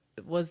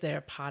 Was there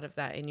a part of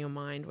that in your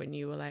mind when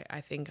you were like, I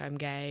think I'm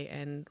gay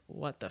and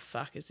what the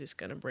fuck is this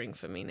going to bring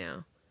for me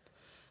now?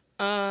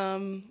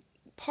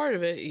 Part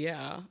of it,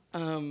 yeah.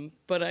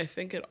 But I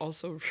think it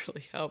also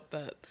really helped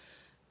that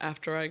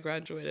after I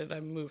graduated, I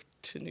moved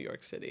to New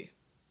York City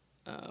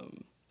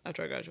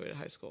after I graduated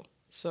high school.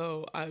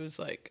 So I was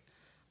like,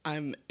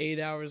 I'm 8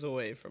 hours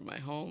away from my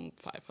home,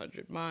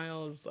 500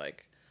 miles.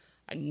 Like,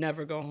 I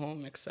never go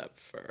home except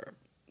for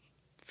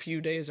a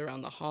few days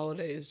around the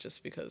holidays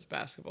just because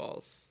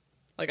basketball's...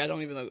 Like, I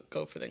don't even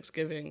go for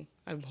Thanksgiving.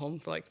 I'm home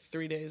for like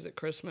 3 days at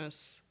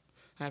Christmas.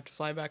 I have to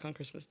fly back on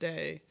Christmas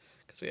Day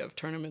because we have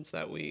tournaments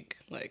that week.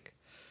 Like,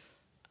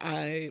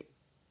 I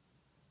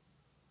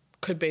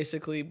could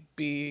basically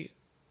be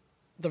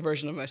the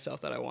version of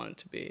myself that I wanted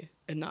to be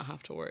and not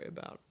have to worry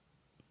about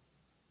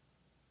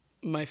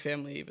my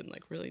family even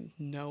like really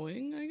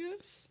knowing, I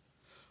guess,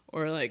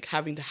 or like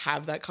having to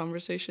have that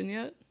conversation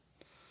yet.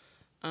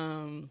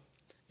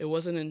 It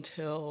wasn't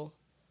until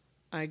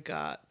I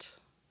got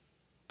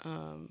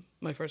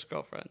my first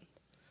girlfriend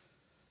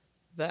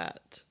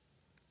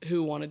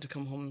who wanted to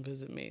come home and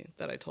visit me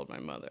that I told my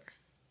mother.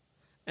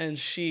 And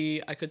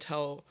I could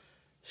tell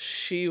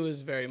she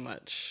was very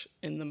much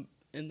in the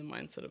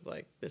mindset of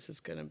like, this is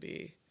gonna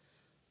be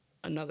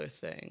another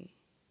thing.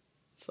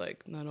 It's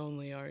like, not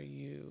only are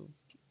you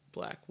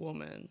Black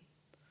woman,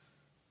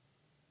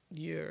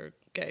 you're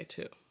gay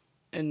too.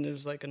 And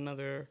there's like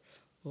another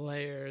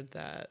layer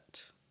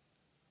that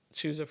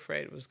she was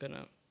afraid was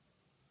gonna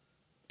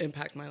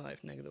impact my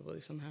life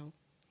negatively somehow,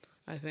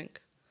 I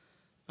think.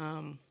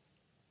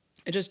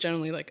 It just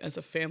generally, like, as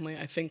a family,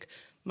 I think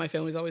my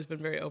family's always been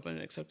very open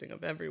and accepting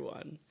of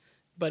everyone,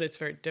 but it's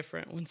very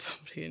different when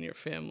somebody in your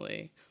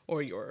family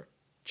or your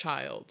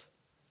child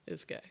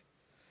is gay.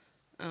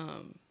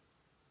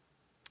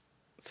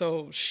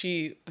 So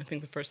I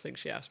think the first thing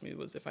she asked me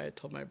was if I had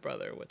told my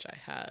brother, which I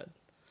had.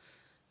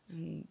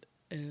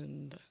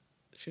 And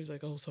she was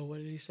like, oh, so what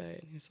did he say?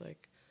 And he's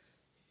like,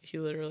 he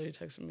literally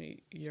texted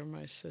me, "You're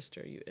my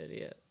sister, you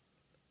idiot."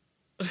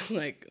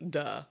 Like,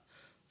 duh.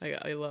 Like,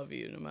 I love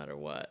you no matter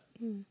what.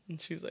 And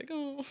she was like,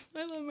 "Oh,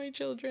 I love my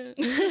children."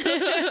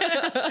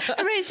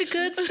 I raised a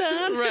good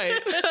son.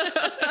 Right.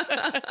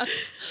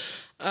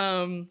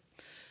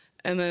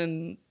 And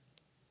then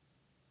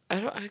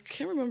I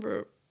can't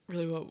remember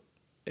really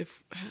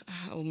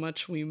how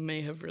much we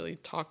may have really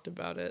talked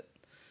about it.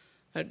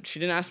 She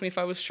didn't ask me if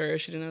I was sure.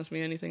 She didn't ask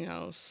me anything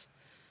else.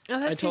 Oh,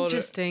 that's told her-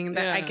 interesting.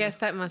 I yeah. guess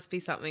that must be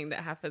something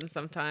that happens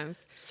sometimes.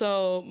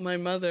 So my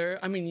mother,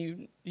 I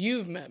mean,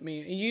 you've met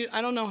me.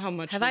 I don't know how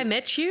much. Have I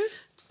met you?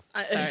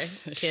 Sorry,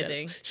 Shut-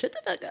 kidding. Shut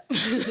the fuck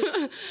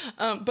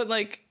up. But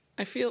like,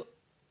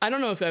 I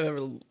don't know if I've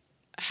ever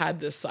had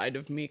this side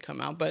of me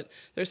come out, but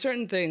there's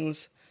certain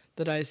things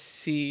that I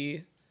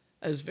see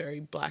as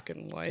very black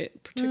and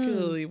white,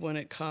 particularly when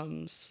it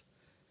comes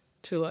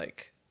to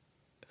like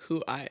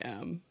who I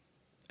am,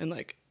 and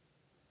like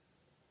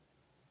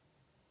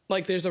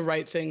there's a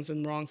right things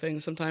and wrong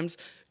things sometimes.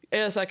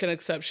 Yes, I can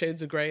accept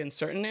shades of gray in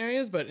certain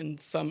areas, but in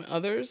some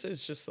others,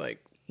 it's just like,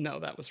 no,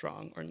 that was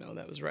wrong, or no,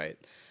 that was right.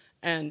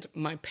 And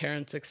my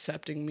parents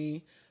accepting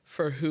me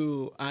for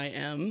who I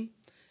am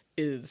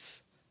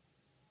is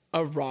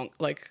a wrong,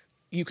 like,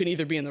 you can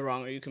either be in the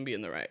wrong or you can be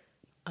in the right.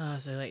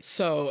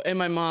 So, and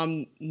my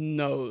mom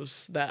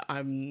knows that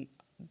I'm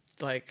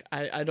like,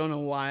 I don't know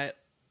why.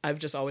 I've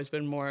just always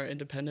been more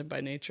independent by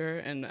nature.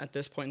 And at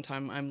this point in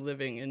time, I'm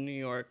living in New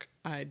York.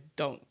 I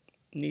don't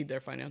need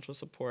their financial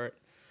support.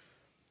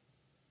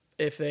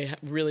 If they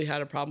really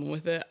had a problem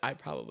with it, I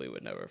probably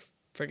would never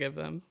forgive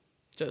them.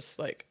 Just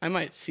like, I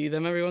might see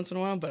them every once in a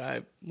while,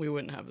 but we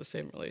wouldn't have the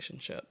same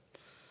relationship.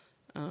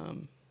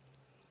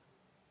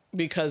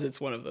 Because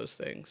it's one of those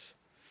things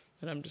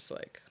that I'm just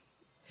like,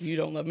 you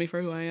don't love me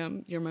for who I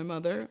am. You're my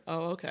mother.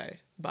 Oh, okay.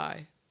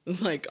 Bye.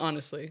 Like,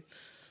 honestly.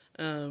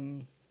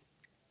 And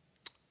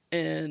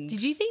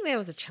Did you think there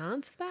was a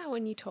chance of that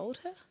when you told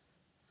her?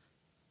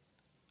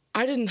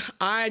 I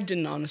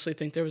didn't honestly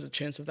think there was a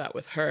chance of that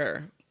with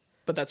her,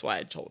 but that's why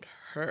I told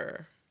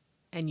her.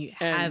 And you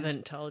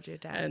haven't told your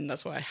dad. And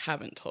that's why I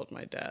haven't told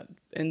my dad.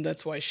 And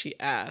that's why she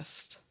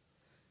asked.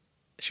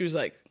 She was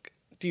like,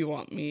 "Do you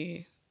want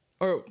me?"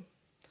 Or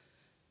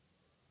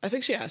I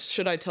think she asked,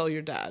 "Should I tell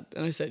your dad?"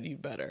 And I said, "You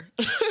better."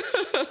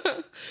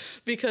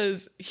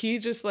 Because he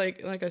just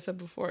like I said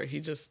before,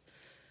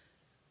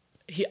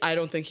 I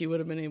don't think he would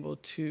have been able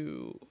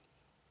to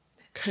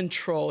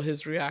control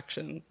his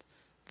reaction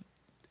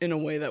in a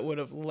way that would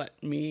have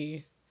let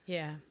me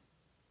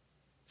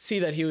see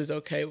that he was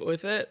okay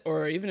with it,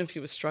 or even if he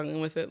was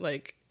struggling with it,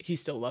 like, he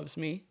still loves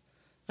me.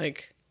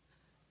 Like,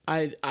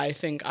 I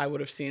think I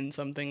would have seen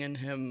something in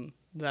him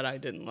that I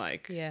didn't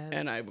like,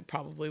 and I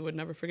probably would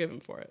never forgive him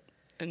for it.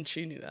 And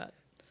she knew that.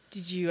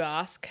 Did you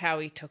ask how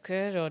he took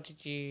it, or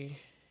did you?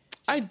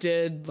 I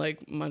did,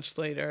 like, much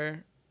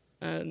later,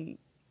 and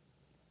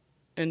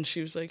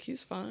she was like,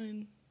 "He's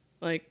fine,"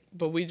 like,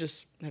 but we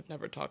just have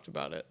never talked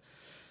about it.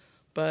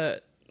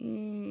 But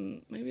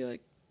maybe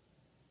like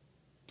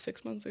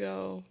 6 months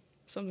ago,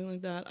 something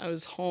like that, I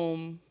was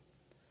home,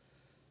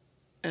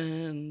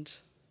 and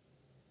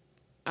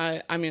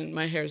I mean,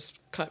 my hair's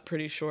cut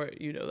pretty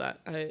short, you know that.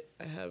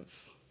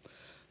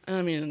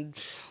 I mean,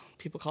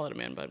 people call it a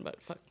man bun,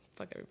 but fuck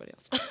everybody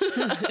else.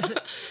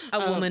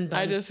 A woman bun.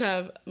 I just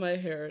have my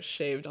hair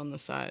shaved on the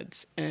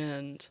sides,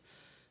 and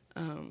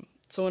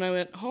so when I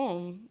went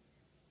home,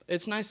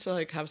 it's nice to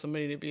like have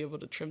somebody to be able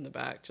to trim the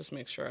back, just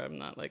make sure I'm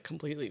not like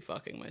completely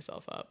fucking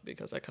myself up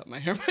because I cut my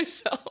hair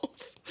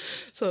myself.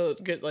 So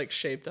get like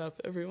shaped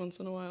up every once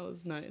in a while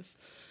is nice.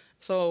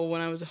 So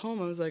when I was at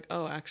home, I was like,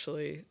 oh,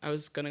 actually, I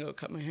was gonna go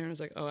cut my hair. I was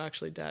like, oh,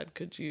 actually, Dad,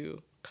 could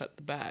you cut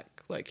the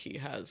back like he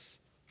has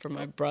for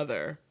my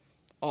brother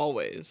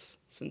always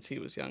since he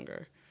was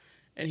younger?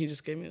 And he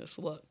just gave me this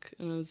look,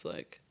 and I was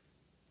like,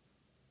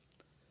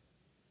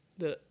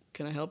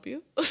 can I help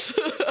you?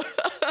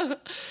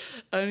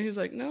 And he's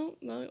like, no,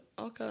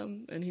 I'll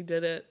come. And he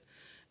did it.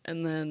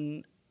 And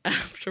then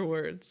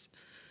afterwards,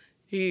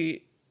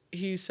 he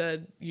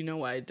said, "You know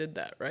why I did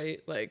that,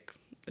 right?" Like,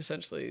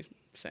 essentially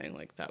saying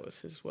like that was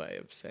his way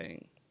of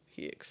saying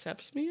he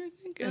accepts me, I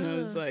think. And I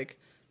was like,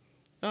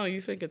 oh,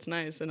 you think it's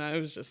nice? And I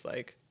was just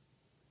like,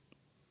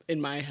 in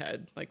my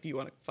head, like, do you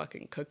want a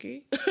fucking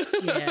cookie?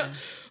 Yeah.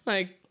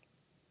 Like,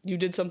 you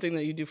did something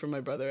that you do for my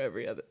brother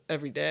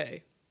every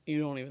day. You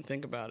don't even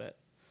think about it.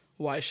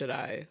 Why should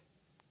I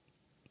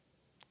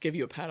give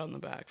you a pat on the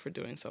back for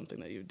doing something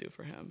that you would do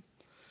for him?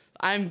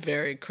 I'm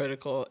very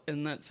critical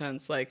in that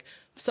sense. Like,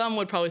 some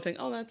would probably think,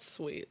 oh, that's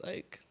sweet.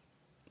 Like,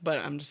 but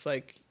I'm just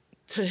like,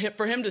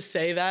 for him to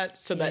say that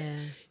so that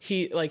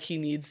he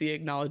needs the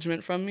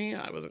acknowledgement from me,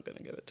 I wasn't going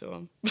to give it to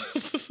him.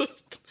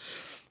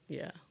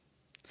 Yeah.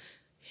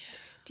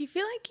 Do you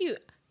feel like you...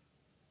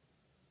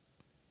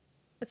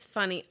 It's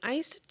funny. I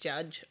used to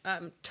judge,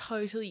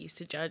 totally used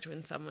to judge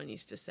when someone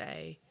used to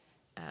say,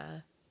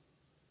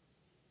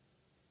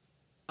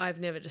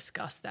 I've never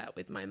discussed that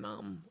with my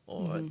mum,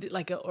 or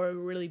or a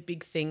really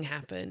big thing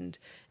happened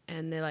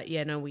and they're like,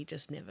 yeah, no, we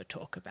just never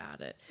talk about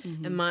it.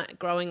 And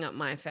growing up,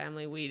 my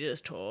family, we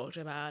just talked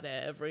about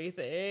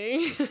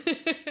everything.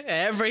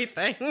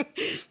 Everything.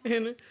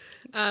 And,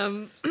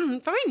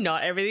 probably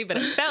not everything, but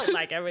it felt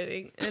like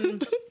everything.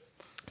 And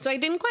so I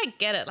didn't quite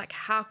get it. Like,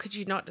 how could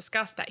you not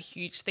discuss that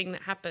huge thing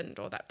that happened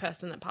or that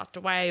person that passed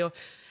away?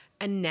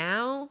 And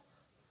now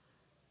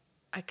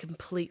I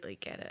completely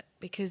get it,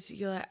 because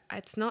you're like,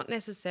 it's not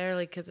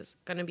necessarily because it's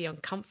going to be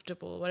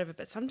uncomfortable or whatever,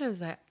 but sometimes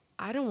like,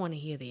 I don't want to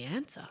hear the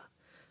answer.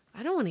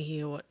 I don't want to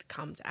hear what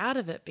comes out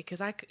of it,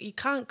 because you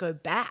can't go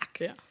back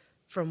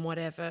from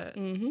whatever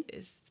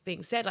is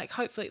being said. Like,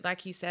 hopefully,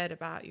 like you said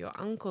about your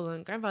uncle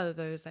and grandfather,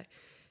 those like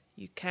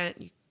you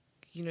can't,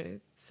 you know,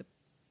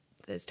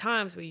 there's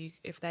times where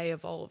if they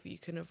evolve, you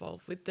can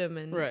evolve with them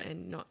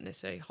and not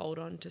necessarily hold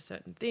on to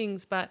certain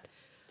things, but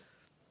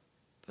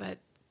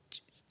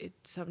it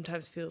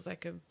sometimes feels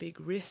like a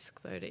big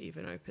risk though to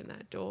even open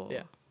that door.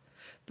 Yeah.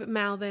 But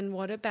Mal, then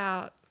what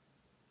about,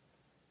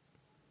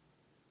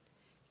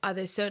 are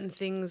there certain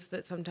things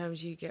that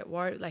sometimes you get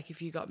worried, like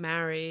if you got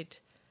married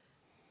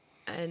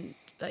and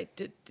like,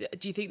 do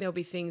you think there'll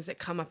be things that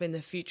come up in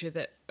the future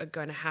that are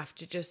going to have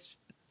to just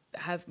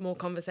have more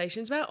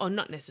conversations about, or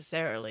not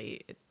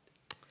necessarily?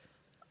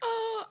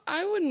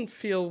 I wouldn't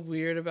feel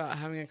weird about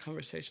having a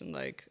conversation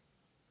like,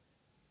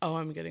 oh,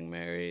 I'm getting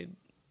married.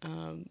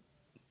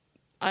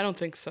 I don't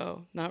think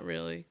so. Not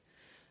really.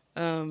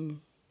 I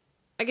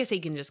guess he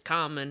can just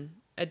come and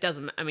it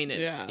doesn't, I mean,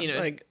 you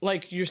know.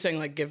 Like you're saying,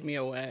 like, give me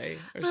away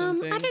or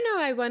something. I don't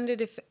know. I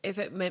wondered if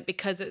it meant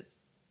because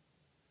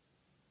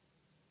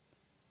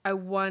I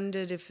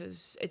wondered if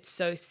it's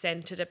so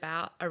centered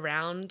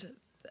around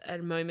a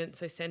moment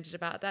so centered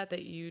about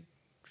that you'd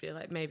feel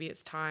like maybe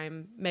it's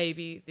time,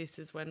 maybe this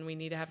is when we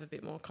need to have a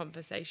bit more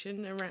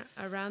conversation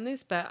around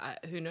this, but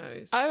who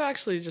knows? I've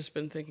actually just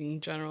been thinking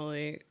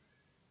generally,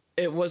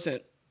 it was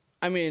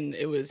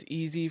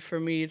easy for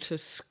me to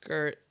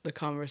skirt the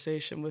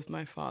conversation with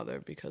my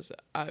father because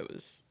I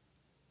was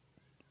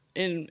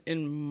in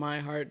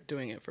my heart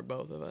doing it for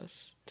both of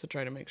us to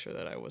try to make sure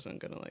that I wasn't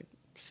going to like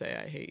say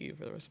I hate you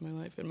for the rest of my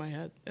life in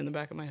the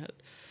back of my head.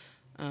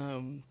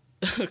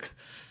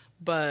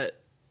 But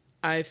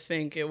I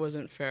think it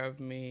wasn't fair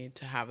of me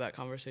to have that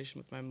conversation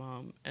with my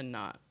mom and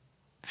not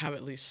have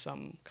at least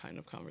some kind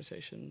of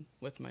conversation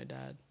with my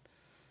dad.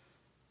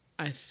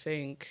 I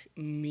think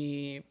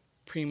me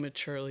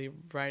prematurely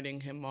writing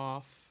him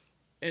off,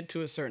 and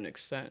to a certain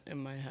extent in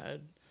my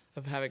head,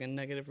 of having a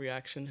negative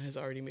reaction has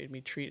already made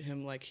me treat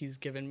him like he's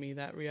given me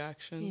that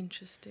reaction.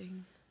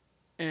 Interesting.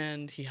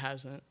 And he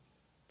hasn't,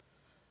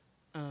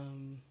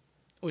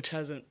 which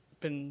hasn't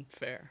been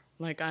fair.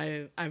 Like,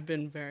 I've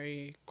been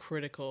very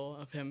critical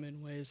of him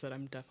in ways that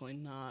I'm definitely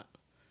not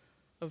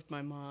of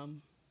my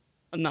mom.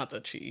 Not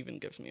that she even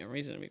gives me a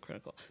reason to be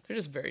critical. They're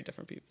just very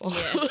different people.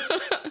 Yeah.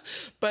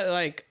 But,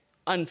 like,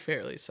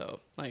 unfairly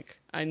so. Like,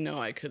 I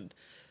know I could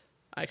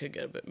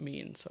get a bit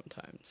mean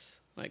sometimes.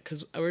 Like,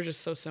 because we're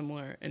just so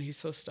similar, and he's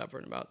so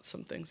stubborn about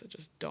some things that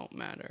just don't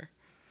matter.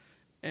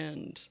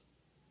 And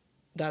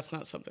that's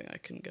not something I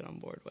can get on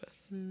board with.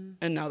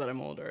 And now that I'm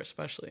older,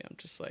 especially, I'm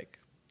just like,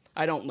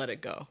 I don't let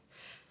it go.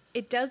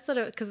 It does sort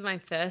of, because my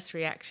first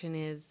reaction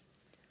is,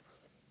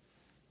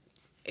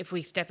 if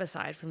we step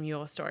aside from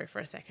your story for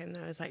a second,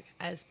 though, is like,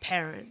 as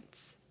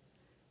parents,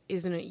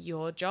 isn't it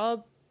your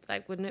job?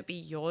 Like, wouldn't it be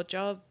your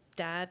job,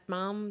 dad,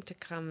 mum, to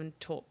come and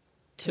talk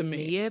to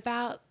me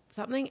about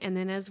something? And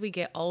then as we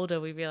get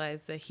older, we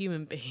realize they're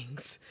human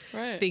beings.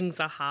 Right. Things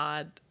are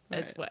hard.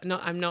 That's what.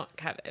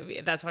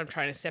 That's why I'm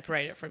trying to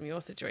separate it from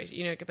your situation.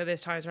 You know, but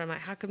there's times where I'm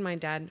like, how could my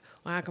dad,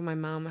 or how can my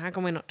mum, how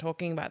come we're not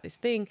talking about this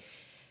thing?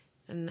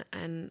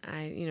 And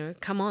I, you know,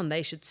 come on,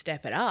 they should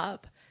step it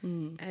up.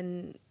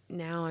 And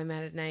now I'm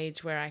at an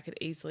age where I could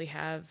easily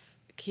have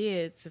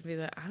kids and be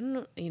like, I don't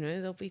know, you know,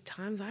 there'll be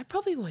times I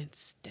probably won't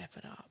step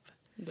it up.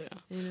 Yeah.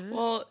 You know?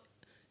 Well,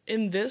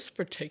 in this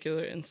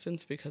particular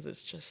instance, because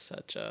it's just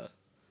such a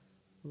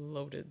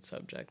loaded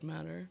subject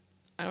matter,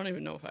 I don't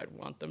even know if I'd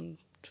want them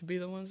to be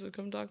the ones that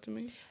come talk to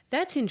me.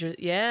 That's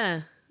interesting.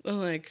 Yeah.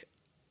 Like,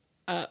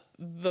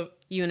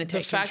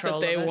 the fact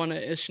that they want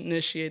to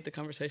initiate the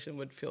conversation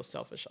would feel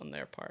selfish on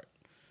their part.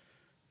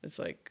 It's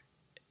like,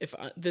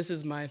 this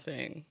is my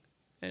thing,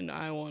 and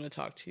I want to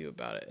talk to you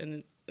about it,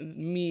 and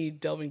me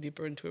delving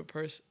deeper into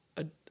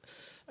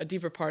a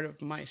deeper part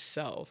of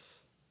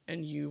myself,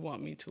 and you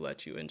want me to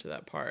let you into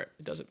that part.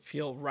 It doesn't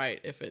feel right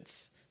if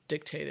it's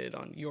dictated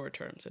on your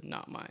terms and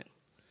not mine.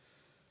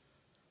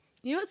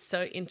 You know what's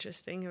so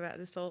interesting about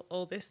this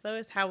all this though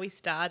is how we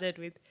started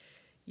with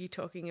you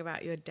talking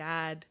about your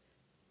dad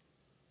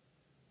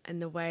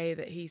and the way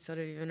that he sort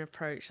of even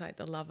approached like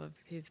the love of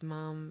his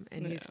mum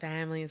and his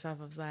family and stuff.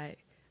 I was like,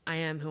 I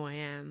am who I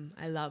am.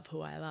 I love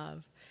who I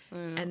love.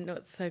 And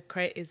what's so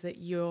great is that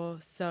you're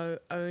so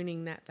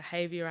owning that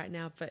behavior right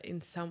now, but in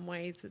some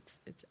ways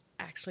it's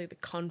actually the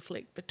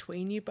conflict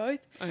between you both.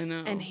 I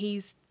know. And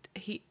it's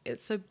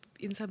so,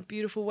 in some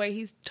beautiful way,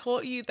 he's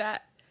taught you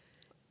that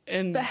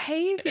and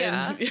behavior.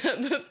 and,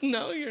 yeah,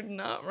 no, you're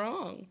not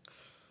wrong.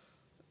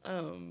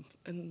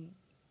 And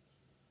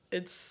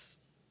it's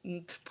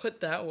put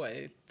that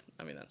way.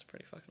 I mean, that's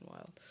pretty fucking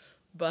wild.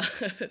 But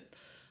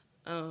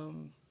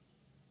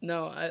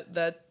no,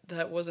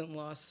 that wasn't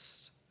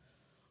lost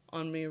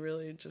on me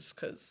really, just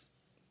because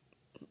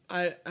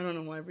I don't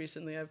know why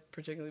recently I've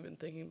particularly been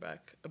thinking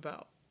back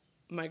about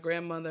my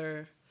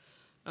grandmother,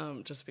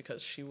 just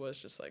because she was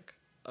just like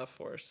a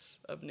force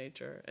of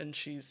nature, and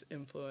she's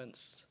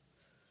influenced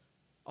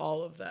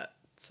all of that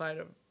side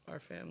of our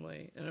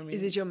family. And I mean,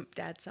 Is it your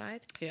dad's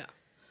side? yeah.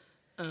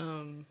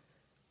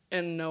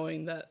 And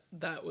knowing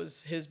that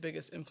was his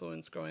biggest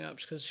influence growing up,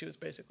 because she was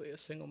basically a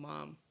single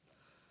mom,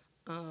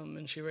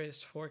 and she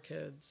raised 4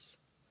 kids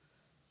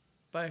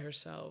by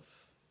herself.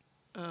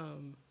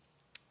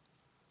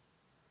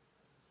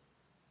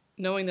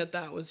 Knowing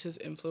that was his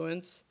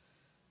influence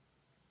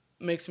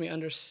makes me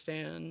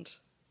understand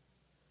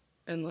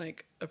and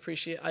like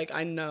appreciate, like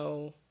I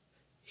know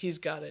he's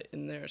got it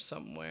in there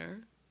somewhere.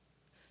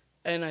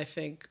 And I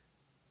think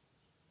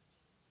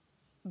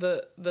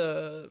the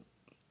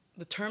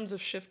terms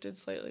have shifted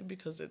slightly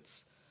because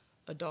it's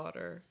a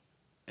daughter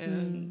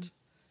and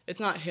it's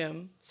not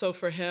him. So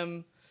for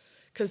him,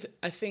 because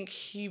I think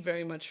he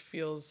very much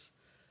feels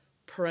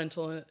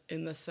parental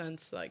in the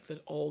sense, like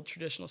the old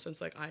traditional sense,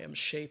 like I am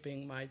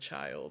shaping my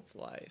child's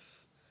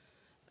life.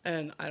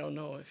 And I don't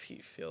know if he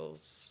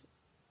feels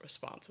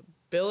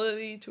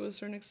responsibility to a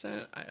certain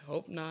extent. I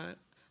hope not.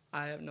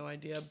 I have no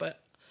idea. But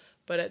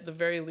at the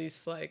very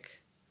least,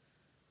 like,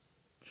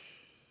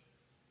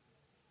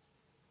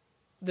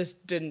 this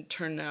didn't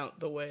turn out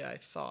the way I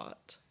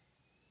thought,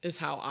 is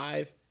how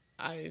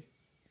I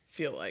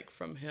feel like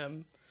from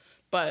him.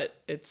 But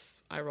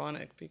it's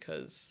ironic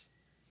because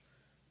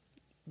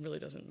it really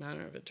doesn't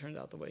matter if it turned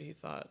out the way he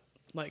thought,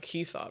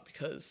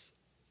 because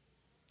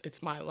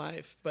it's my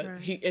life. But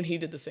Right. he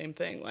did the same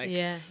thing. Like,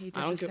 Yeah, he did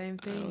the same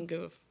I don't thing.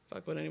 give a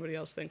fuck what anybody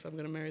else thinks. I'm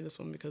going to marry this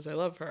woman because I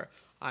love her.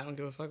 I don't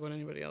give a fuck what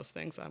anybody else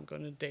thinks. I'm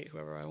going to date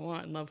whoever I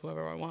want and love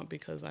whoever I want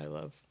because I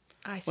love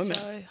I women.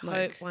 so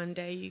Like, hope one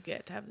day you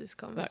get to have this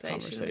conversation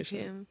with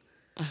conversation.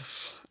 him.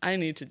 I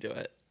need to do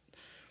it.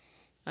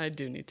 I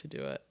do need to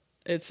do it.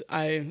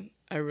 I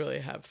really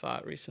have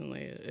thought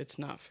recently it's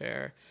not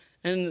fair.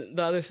 And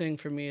the other thing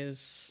for me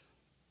is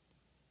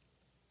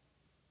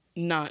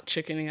not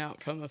chickening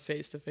out from a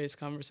face-to-face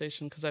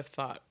conversation, because I've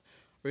thought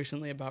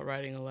recently about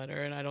writing a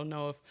letter, and I don't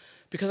know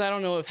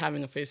if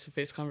having a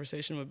face-to-face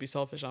conversation would be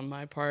selfish on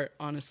my part,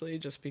 honestly,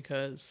 just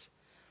because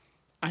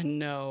I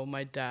know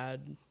my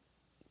dad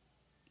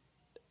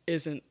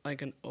isn't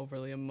like an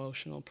overly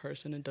emotional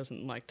person and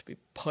doesn't like to be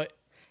put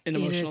in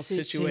emotional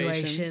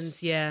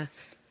situations. Yeah.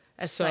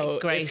 It's So like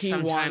if grace he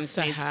sometimes wants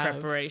to needs have-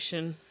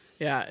 preparation.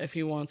 Yeah, if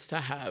he wants to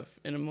have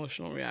an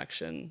emotional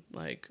reaction,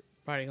 like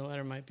writing a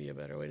letter might be a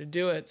better way to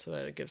do it, so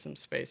that it gives him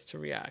space to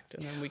react,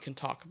 and then we can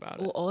talk about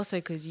Well, it. also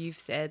because you've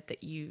said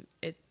that you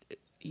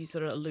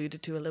sort of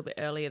alluded to a little bit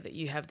earlier that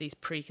you have these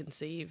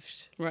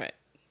preconceived Right.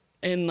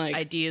 And like,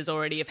 ideas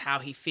already of how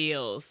he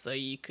feels, so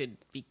you could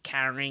be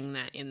carrying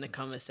that in the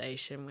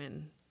conversation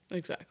when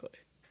exactly.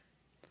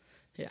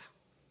 Yeah.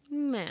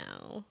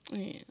 Mel.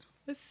 Yeah.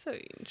 That's so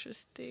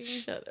interesting.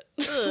 Shut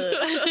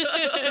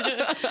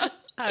it.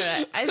 All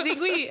right, I think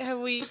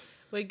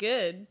we're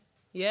good.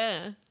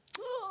 Yeah.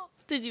 Oh,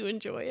 did you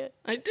enjoy it?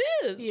 I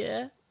did.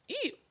 Yeah.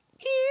 Eat.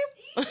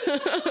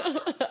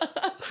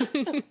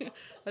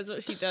 That's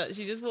what she does.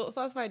 She just walks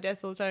past my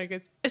desk all the time and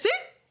goes, "Is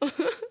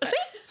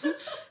it?"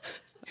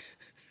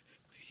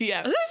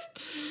 Yes.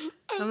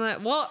 I'm like,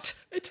 what?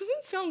 It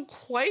doesn't sound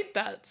quite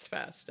that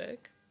spastic.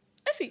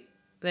 I see.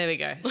 There we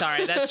go.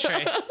 Sorry, that's true.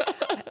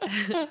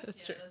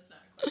 That's true.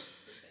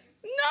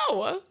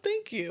 No,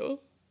 thank you.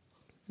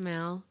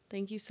 Mel,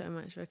 thank you so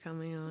much for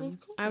coming on. Of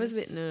I was a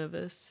course. bit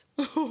nervous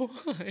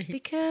Why?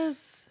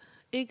 because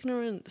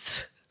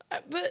ignorance.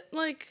 But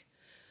like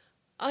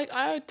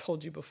I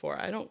told you before,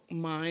 I don't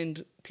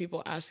mind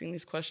people asking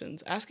these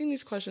questions. Asking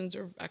these questions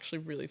are actually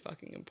really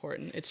fucking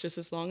important. It's just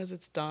as long as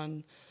it's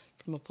done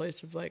from a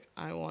place of like,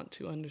 I want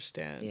to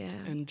understand, Yeah.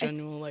 and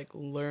genuine like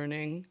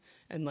learning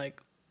and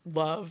like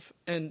love,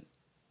 and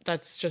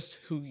that's just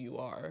who you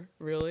are,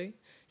 really.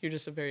 You're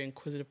just a very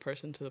inquisitive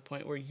person to the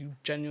point where you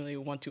genuinely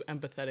want to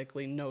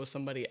empathetically know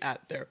somebody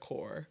at their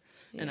core.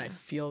 And I Yeah.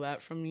 feel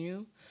that from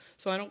you.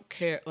 So I don't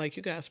care. Like,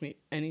 you can ask me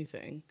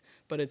anything,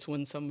 but it's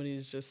when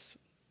somebody's just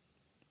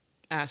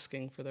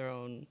asking for their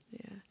own.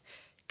 Yeah.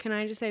 Can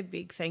I just say a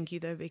big thank you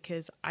though,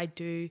 because I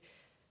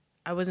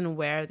wasn't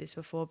aware of this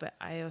before, but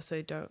I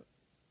also don't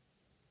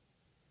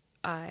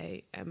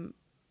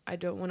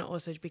want to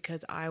also,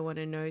 because I want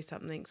to know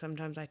something,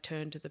 sometimes I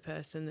turn to the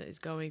person that is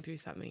going through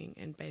something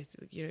and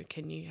basically,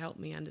 can you help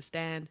me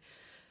understand?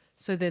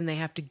 so then they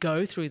have to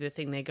go through the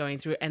thing they're going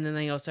through, and then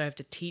they also have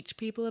to teach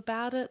people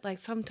about it. Like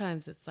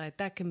sometimes it's like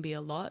that can be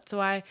a lot. So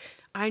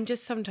I'm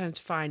just sometimes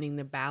finding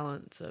the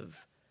balance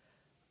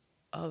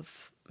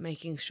of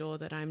making sure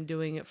that I'm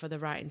doing it for the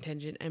right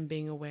intention and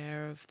being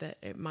aware of that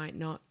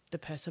the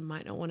person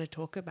might not want to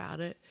talk about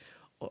it,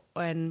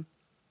 and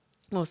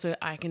also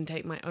I can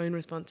take my own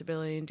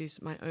responsibility and do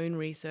my own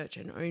research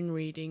and own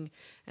reading,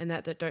 and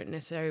that don't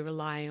necessarily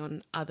rely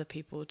on other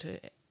people to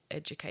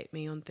educate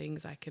me on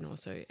things. I can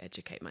also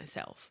educate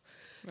myself.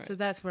 Right. So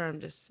that's where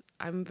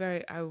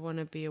I want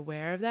to be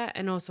aware of that.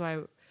 And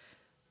also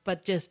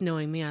but just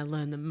knowing me, I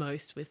learn the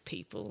most with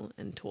people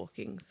and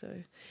talking. So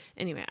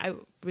anyway, I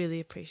really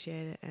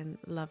appreciate it and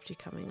loved you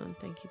coming on.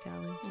 Thank you,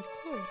 darling. Of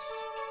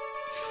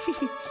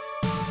course.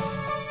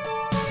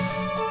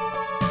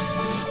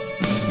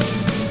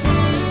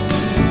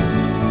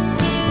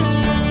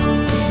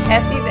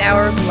 Essie's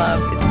Hour of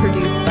Love is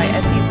produced by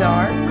Essie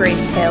Czar,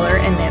 Grace Taylor,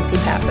 and Nancy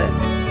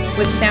Pappas,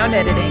 with sound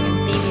editing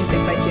and theme music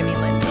by Jimmy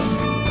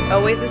Linton.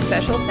 Always a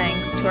special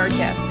thanks to our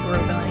guests who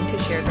are willing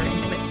to share their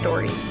intimate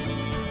stories.